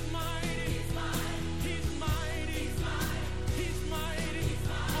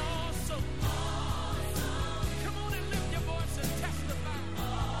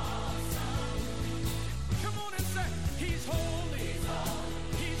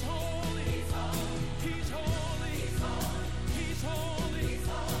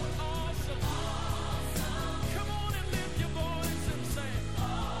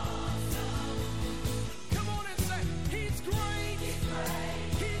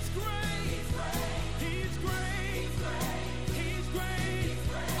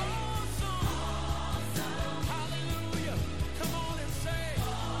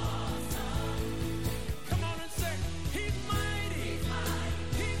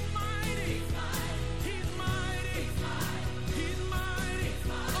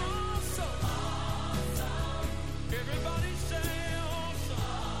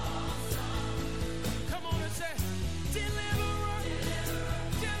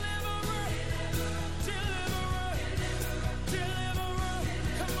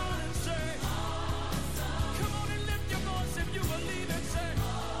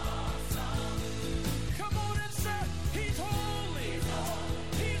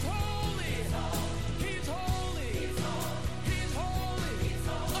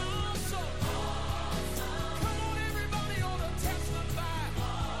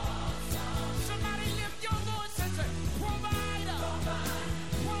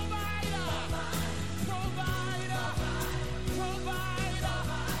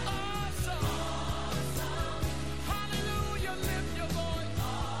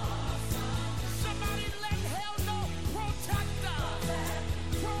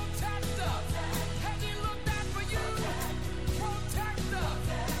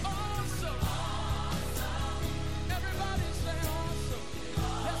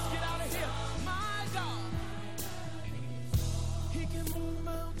 the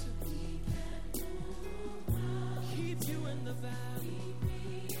mountain, keep you in the valley,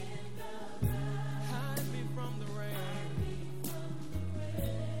 hide me from the rain.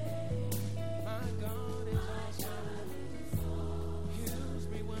 My God is awesome. Heals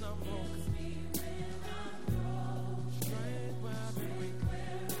me when I'm broken. Strength where I've been weak.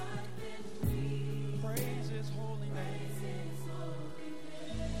 Praise His holy name.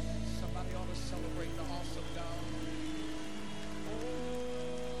 Somebody ought to celebrate the awesome God.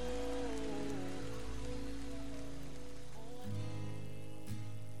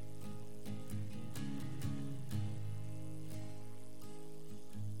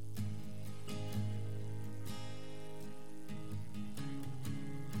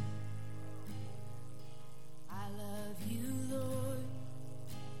 I love you, Lord.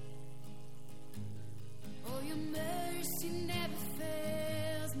 Oh, your mercy never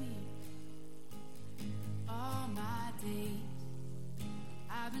fails me. All my days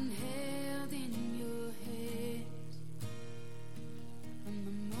I've been held in your hands. From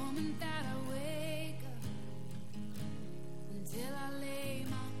the moment that I wake up until I lay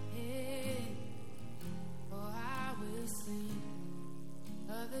my head, oh, I will sing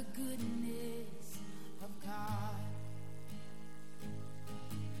of the goodness of God.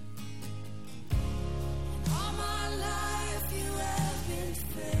 And all my life you have been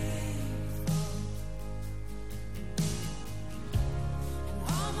faithful. And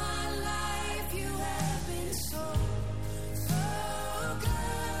all my life you have been so, so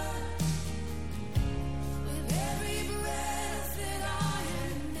good. With every breath that I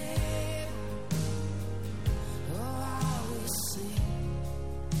am able, oh, I will sing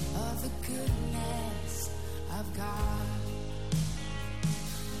of the goodness of God.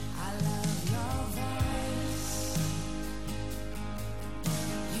 I love your voice.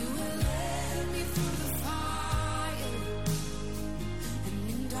 You will lead me through the fire, and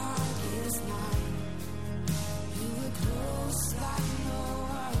in darkest night, you were close like no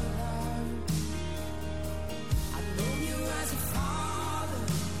other. I've known you as a father.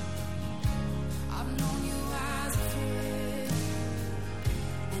 I've known you as a friend.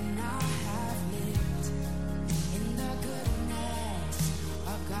 And I have lived in the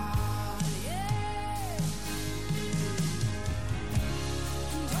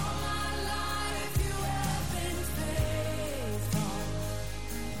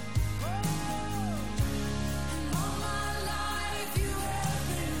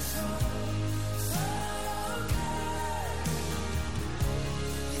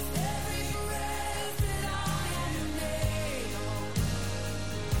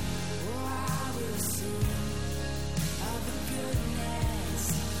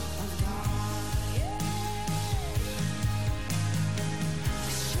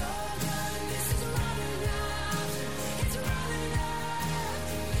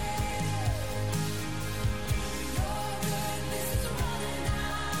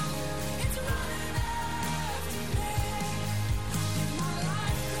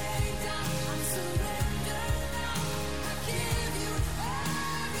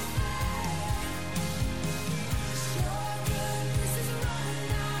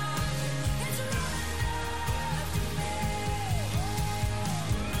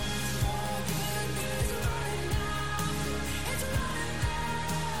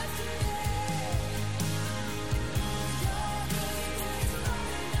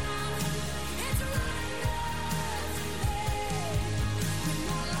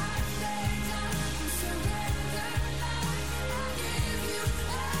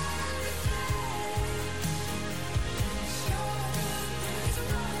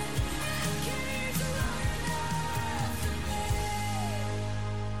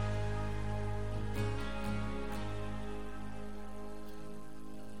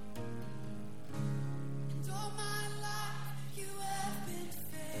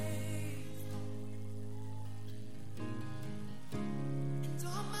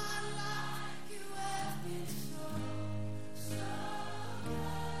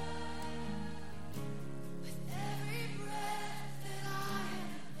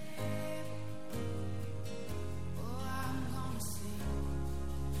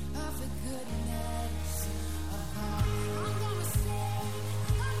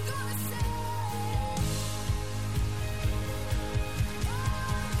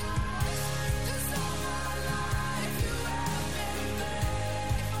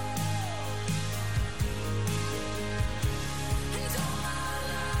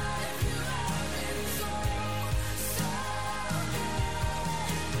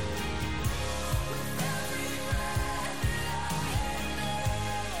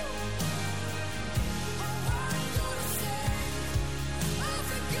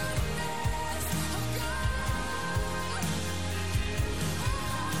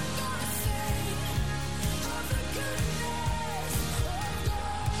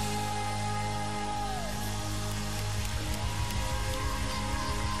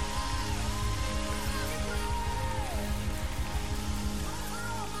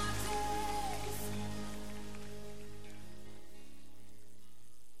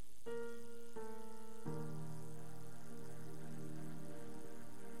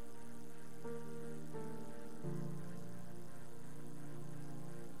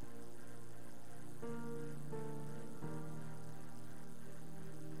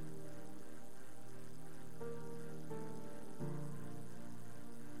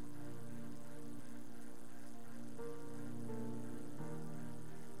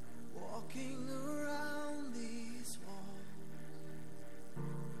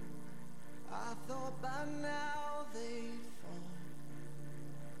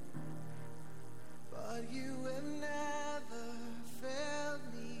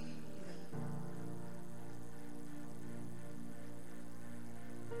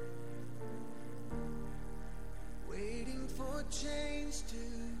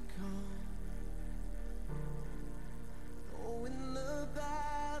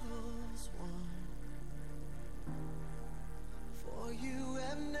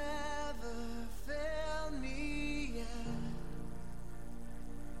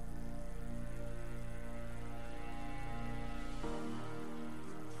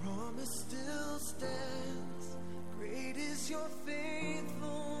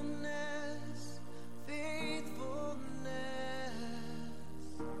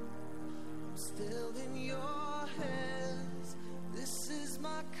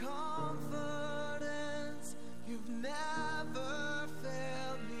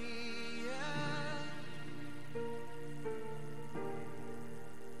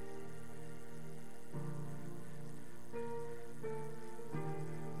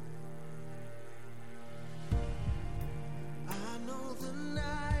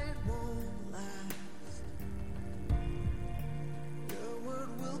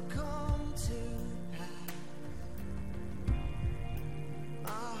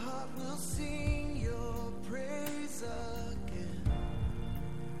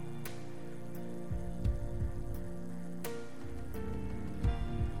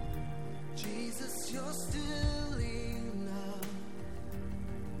you're still enough.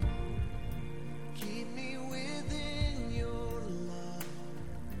 Keep me within your love.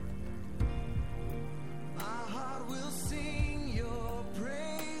 My heart will sing your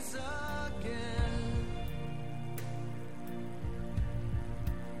praise again.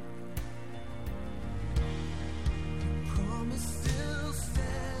 Your promise still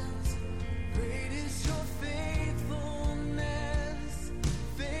stands. Great is your faithfulness,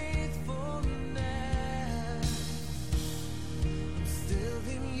 faithfulness. I'm still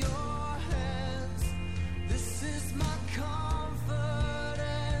in your hands. This is my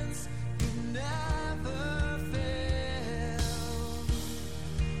confidence. You never fail.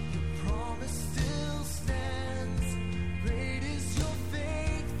 Your promise still stands. Great is your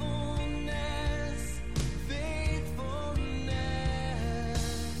faithfulness, faithfulness.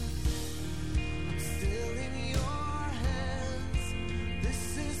 I'm still in your hands.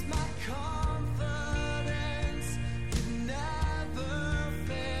 This is my confidence. You never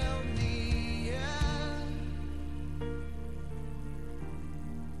failed me yet.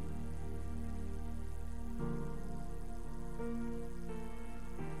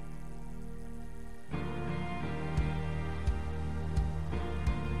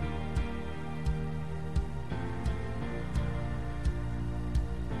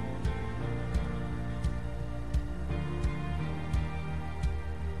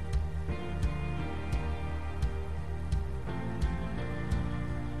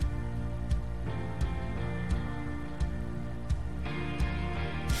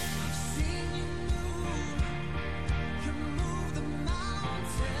 I've seen you move the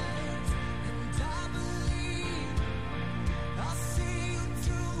mountains, and I believe I'll see you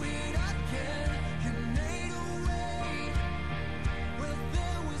do it again. You made a way where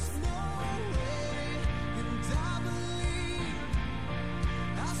there was no way, and I believe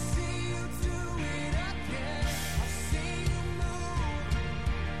I'll see you do it again. I've seen you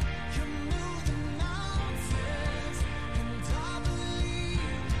move the mountains, and I believe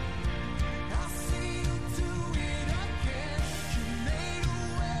I'll see you do it again. You made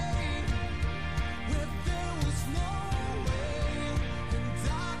a way where there was no way, and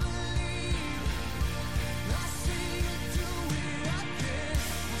I believe I'll see you do it again.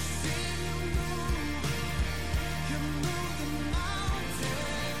 I've seen you move the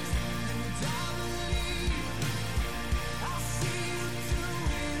mountains, and I believe I'll see you do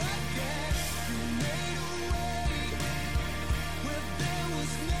it again. You made a way where there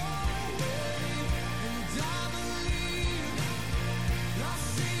was no way, and I believe I'll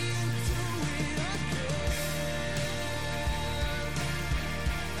see you do it again.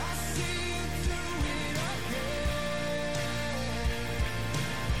 I'll see you do it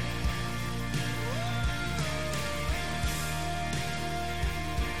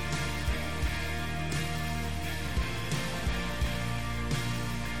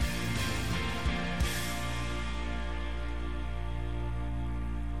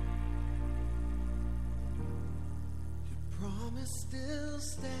Your promise still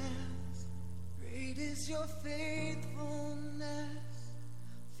stands. Great is your faithfulness,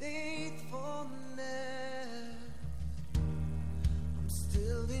 faithfulness. I'm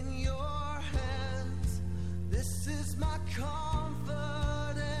still in your hands. This is my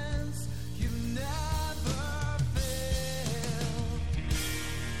confidence. You never fail.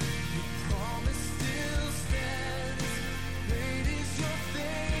 Your promise still stands. Great is your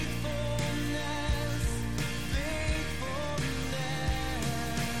faithfulness,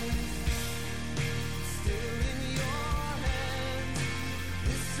 faithfulness. Still in your hands.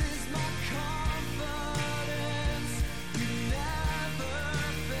 This is my confidence. You never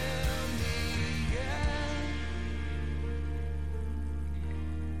fail me yet.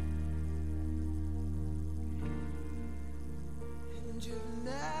 And you've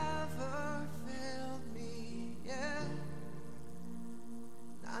never failed me yet.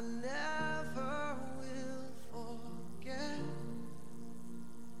 I never will forget.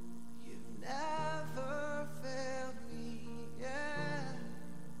 You've never failed me yet.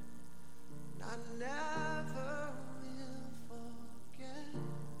 I never will forget.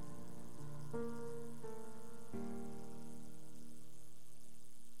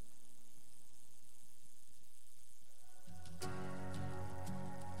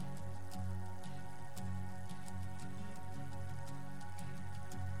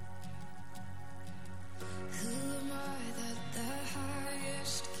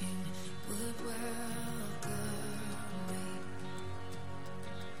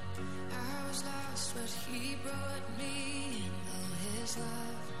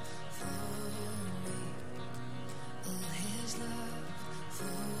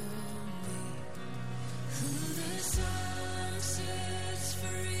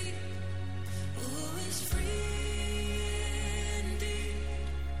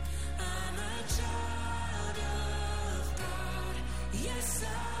 Yes,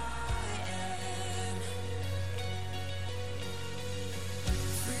 I am.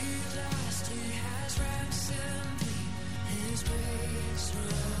 Free at last, He has ransomed me. His grace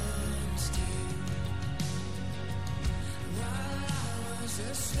runs deep. While I was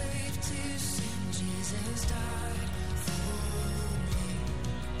a slave to sin, Jesus died for me.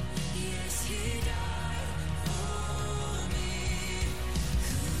 Yes, He died for me.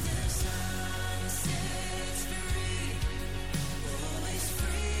 Who the Son sets free, always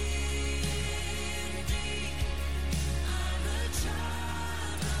free indeed. I'm a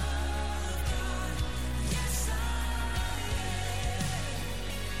child of God. Yes, I am.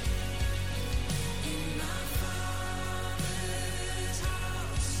 In my Father's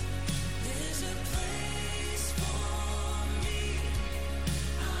house, there's a place for me.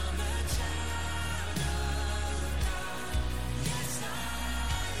 I'm a child of God. Yes, I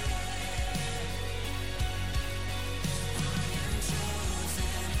am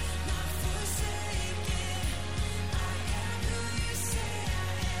chosen, not forsaken. I am who You say I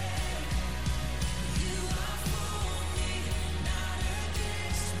am. You are for me, not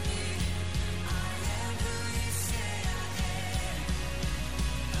against me. I am who You say I am.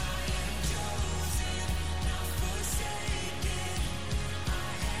 I am chosen, not forsaken.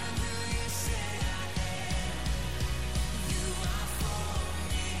 I am who You say I am. You are for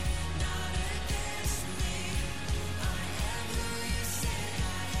me, not against me. I am who You say I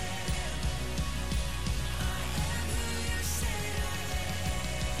am. I am who You say I am.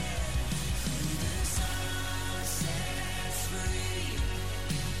 Who the Son sets free,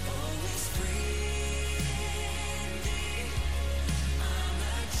 always free indeed. I'm a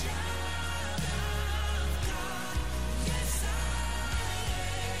child of God. Yes, I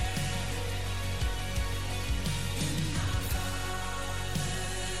am. In my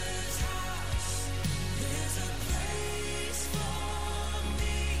Father's house, there's a place for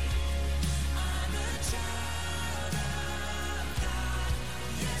me. I'm a child of God.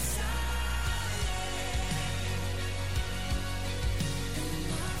 Yes, I am. In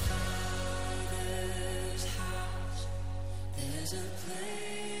my Father's house, there's a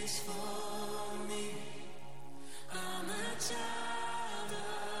place for me. I'm a child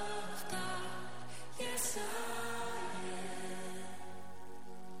of God. Yes, I am.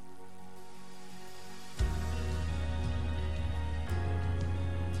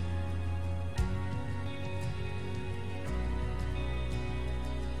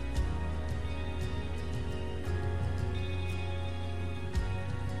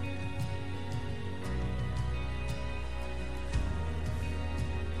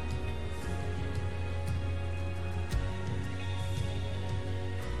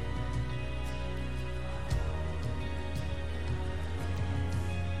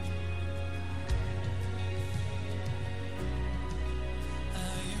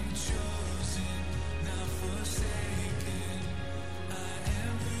 I am chosen, not forsaken. I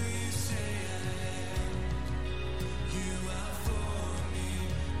am who You say I am. You are for me,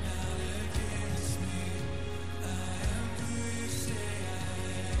 not against me. I am who You say I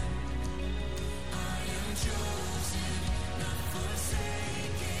am. I am chosen, not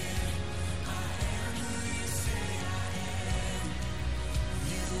forsaken. I am who You say I am.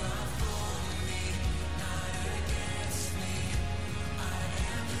 You are for me, not against me. I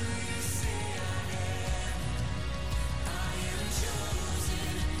am who You say I am. I am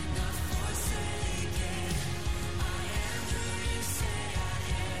chosen, not forsaken. I am who You say I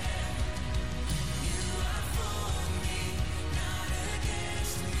am. You are for me, not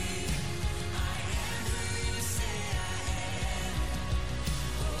against me. I am who You say I am.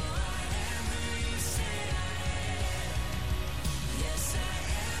 Oh, I am who You say I am. Yes, I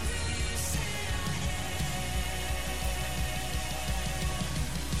am who You say I am.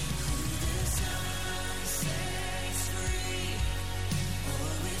 Who the Son sets free,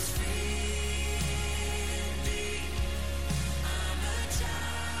 always free indeed. I'm a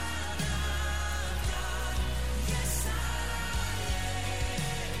child of God. Yes, I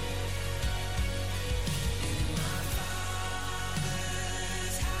am. In my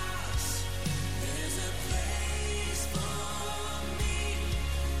Father's house, there's a place for me.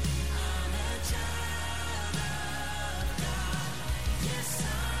 I'm a child of God. Yes, I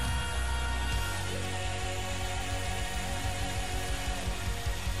am.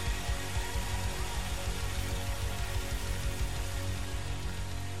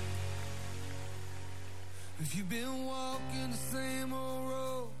 If you've been walking the same old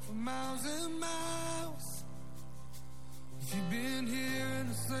road for miles and miles, if you've been hearing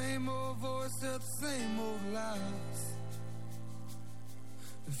the same old voice at the same old lies,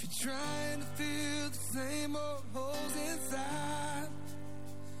 if you're trying to fill the same old holes inside,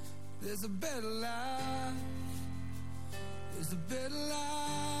 There's a better life. There's a better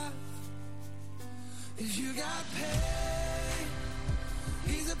life. If you got pain,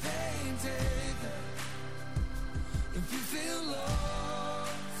 he's a pain taker. If you feel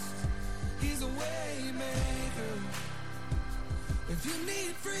lost, he's a way maker. If you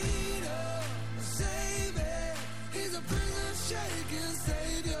need freedom, save it. He's a prison shaking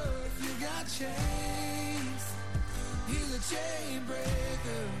savior. If you got chains, he's a chain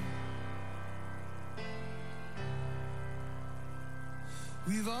breaker.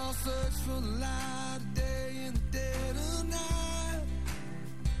 We've all searched for the light of day in the dead of night.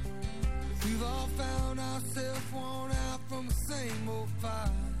 We've all found ourselves worn out from the same old fight.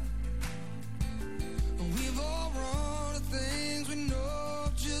 And we've all run to things we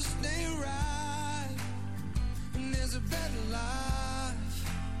know just ain't right. And there's a better life.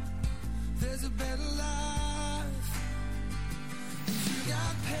 There's a better life. If you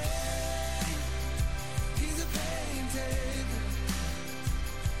got pain, he's a pain taker.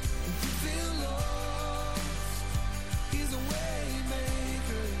 If you feel lost, he's a way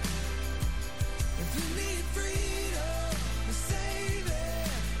maker. If you need freedom, save it.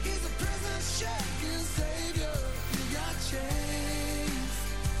 He's a prison shaking savior. If you got chains,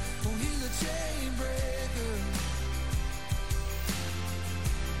 oh, he's a chain breaker.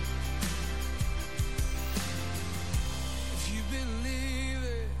 If you believe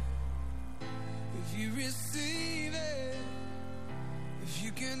it, if you receive it, if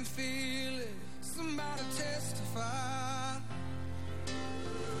you can feel it, somebody testify.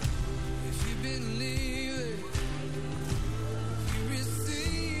 If you believe it, if you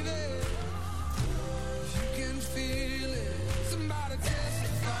receive it, if you can feel it, somebody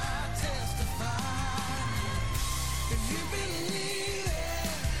testify, testify. If you believe it,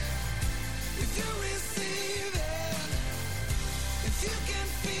 if you receive it, if you can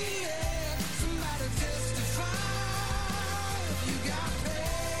feel it, somebody testify. If you got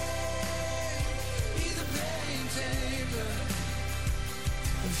pain, he's a pain taker.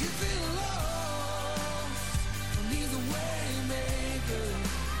 If you feel lost, he's a way maker.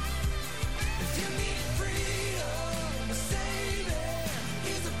 If you need freedom, save it.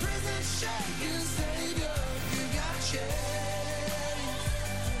 He's a prison shaking savior. If you got chains,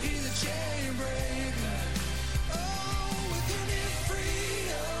 he's a chain breaker. Oh, if you need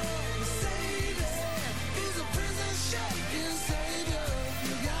freedom, save it. He's a prison shaking savior. If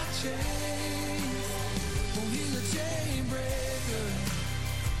you got chains, oh, he's a chain breaker.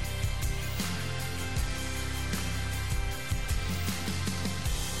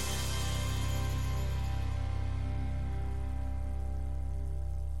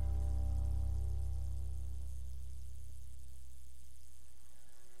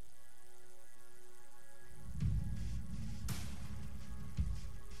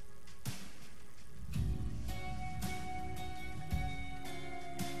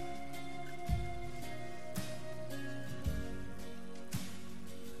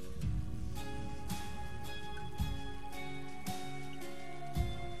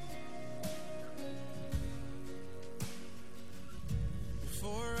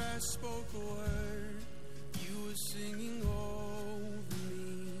 Before I spoke a word, you were singing over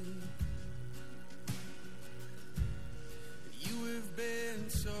me. You have been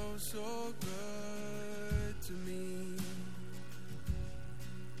so, so good to me.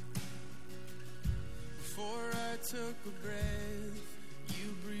 Before I took a breath, you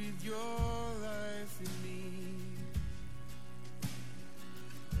breathed your life in me.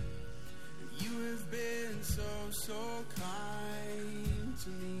 You have been so, so kind to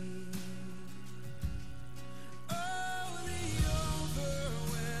me. Oh, the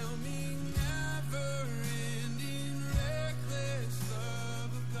overwhelming, never-ending, reckless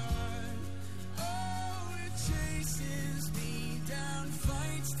love of God. Oh, it chases me down,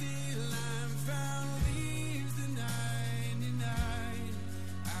 fights till I'm found, leaves the 99.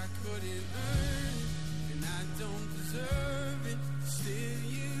 I couldn't earn it, and I don't deserve it. Still,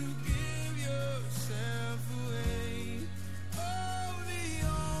 you give yourself away. Oh, the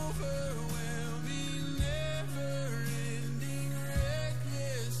overwhelming, never-ending,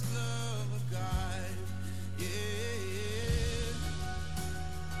 reckless love of God. Yeah.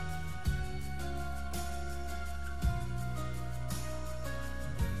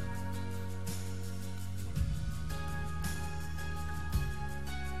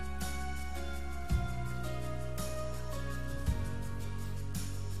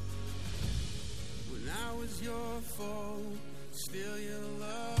 When I was your foe, still your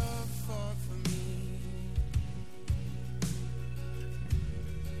love fought for me.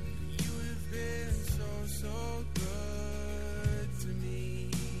 You have been so, so good to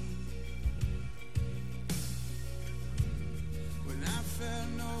me.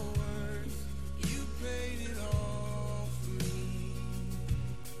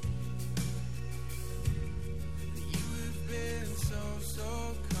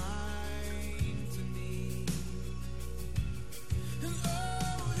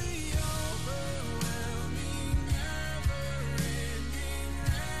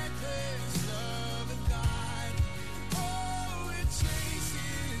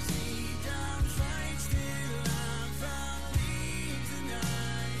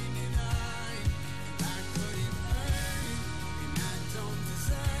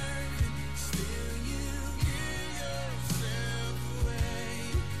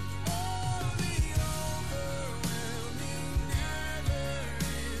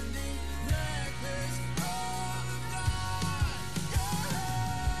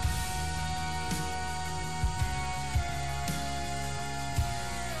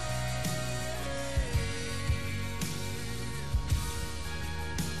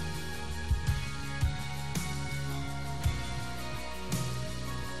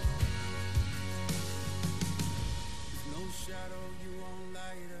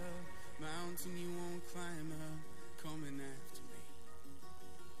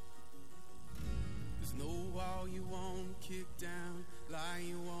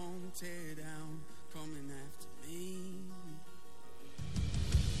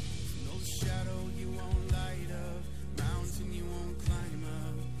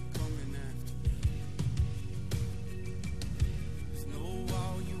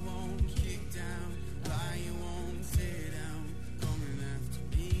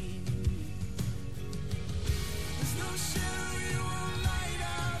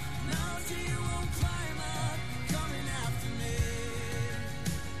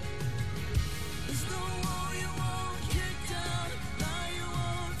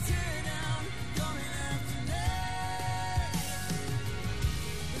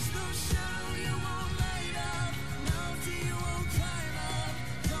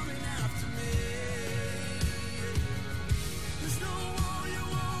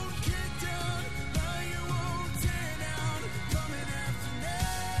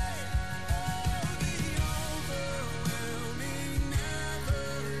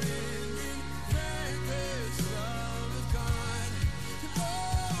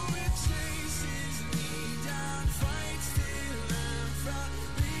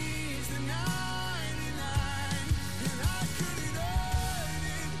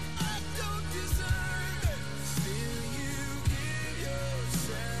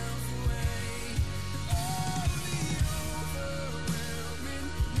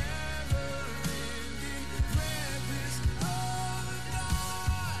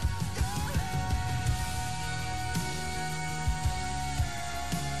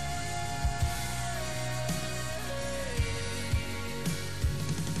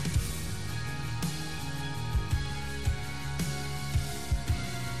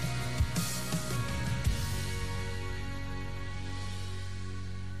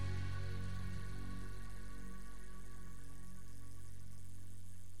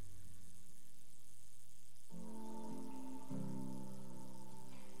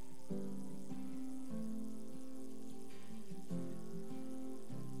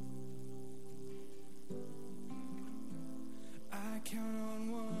 count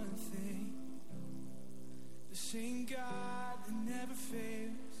on one thing. The same God that never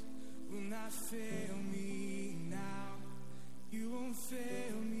fails will not fail me now. You won't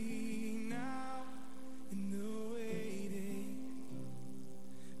fail me now in the waiting.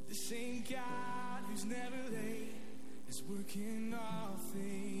 The same God who's never late is working all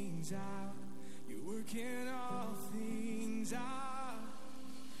things out. You're working all things out.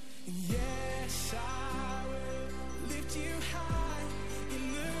 And yes, I will lift you high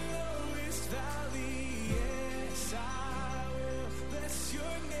in the lowest valley. Yes, I will bless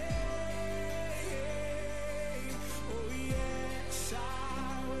your name. Oh yes, I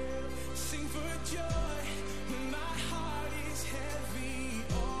will sing for joy when my heart is heavy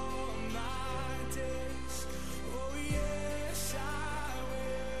all my days. Oh yes, I will.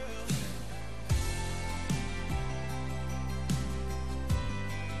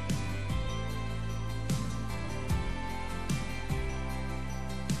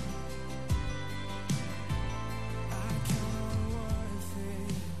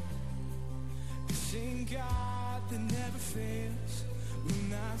 God that never fails will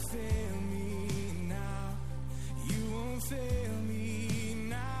not fail me now. You won't fail me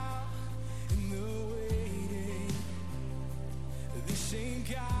now in the waiting. The same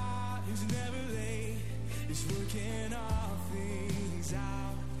God who's never late is working all things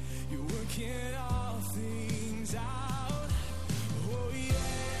out. You're working all things out. Oh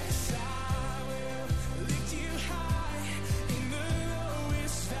yes, I will lift you high in the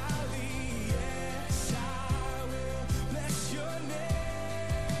lowest valley. Your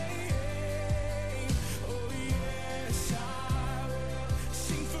name. Oh yes, I will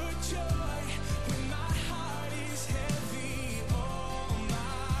sing for joy when my heart is heavy all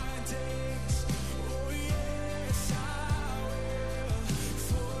my days. Oh yes, I will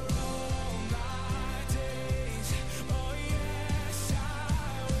for all my days. Oh yes, I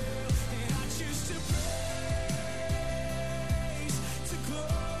will, and I choose to praise, to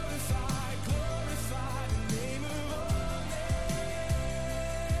glorify the name of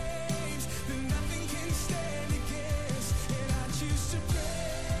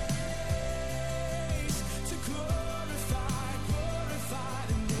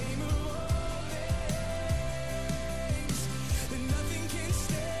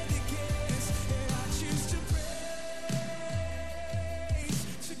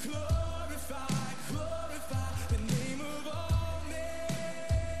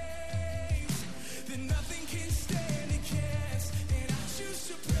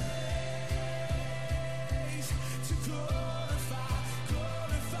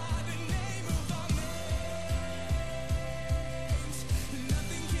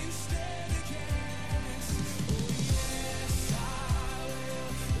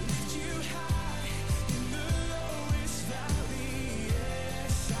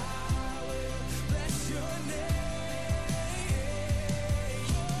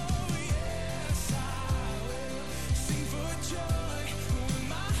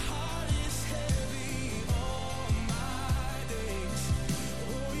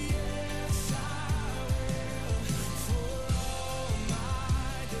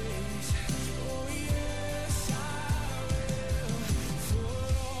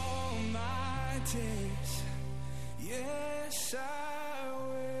yes, I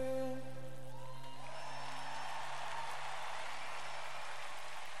will.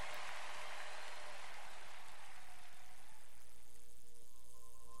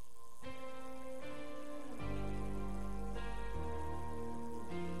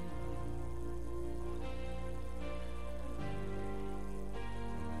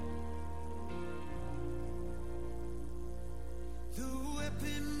 The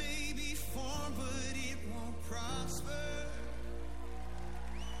weapon may be formed, but it won't prosper.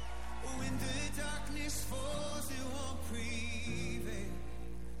 When the darkness falls, it won't prevail.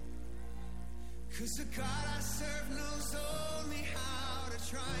 'Cause the God I serve knows only how to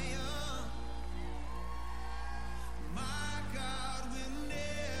triumph. My God will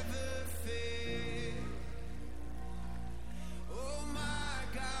never fail. Oh, my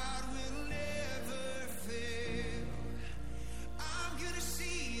God will never fail. I'm gonna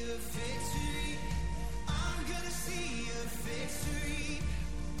see a victory. I'm gonna see a victory.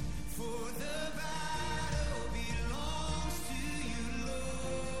 For the battle belongs to you,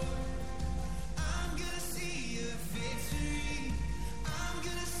 Lord. I'm gonna see a victory. I'm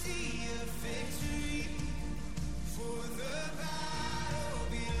gonna see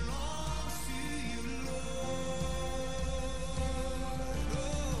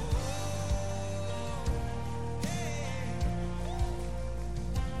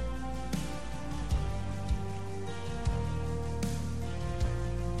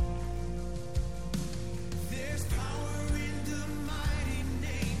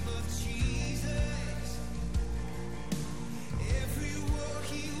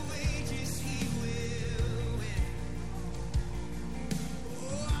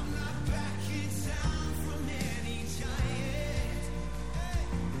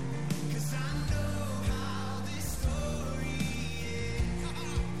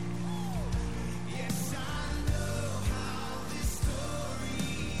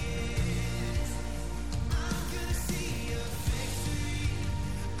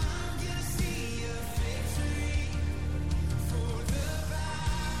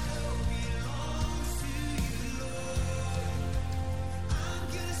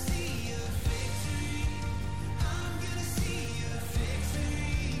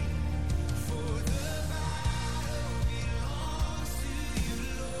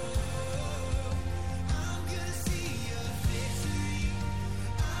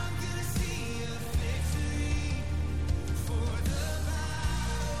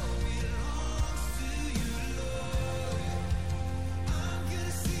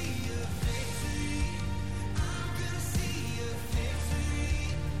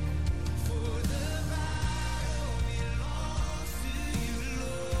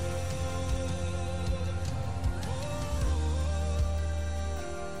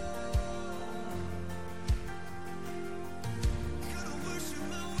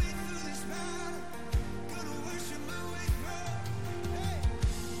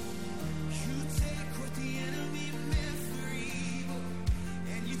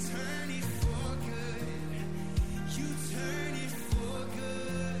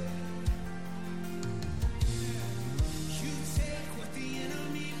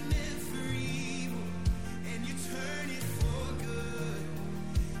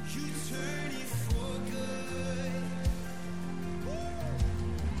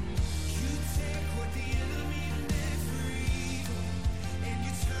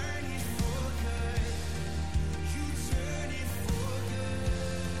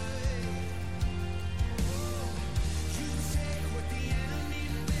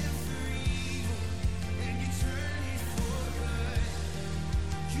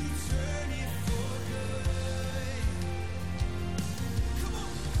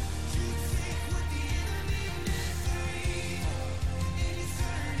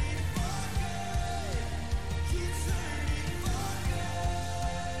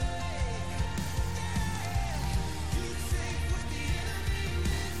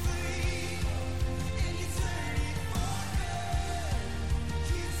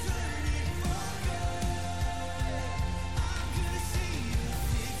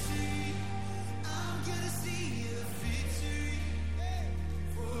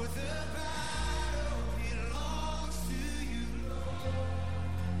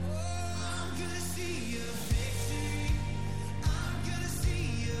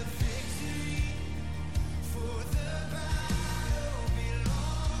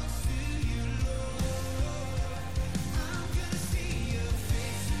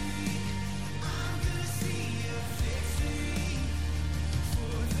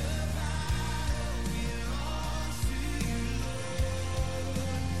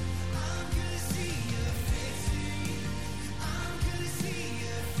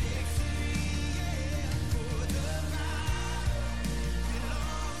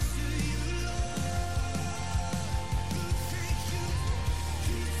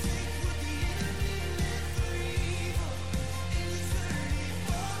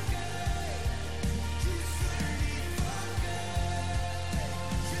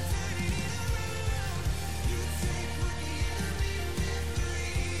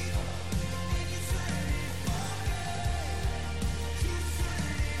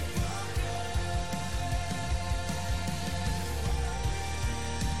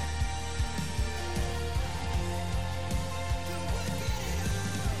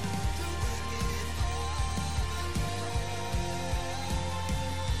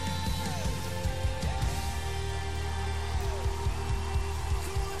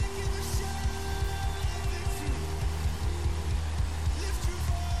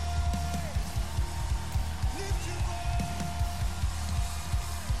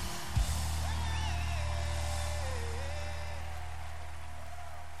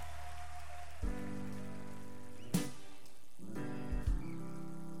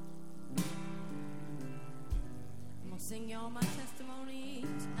Sing y'all my testimony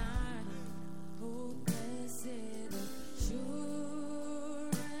tonight. Oh,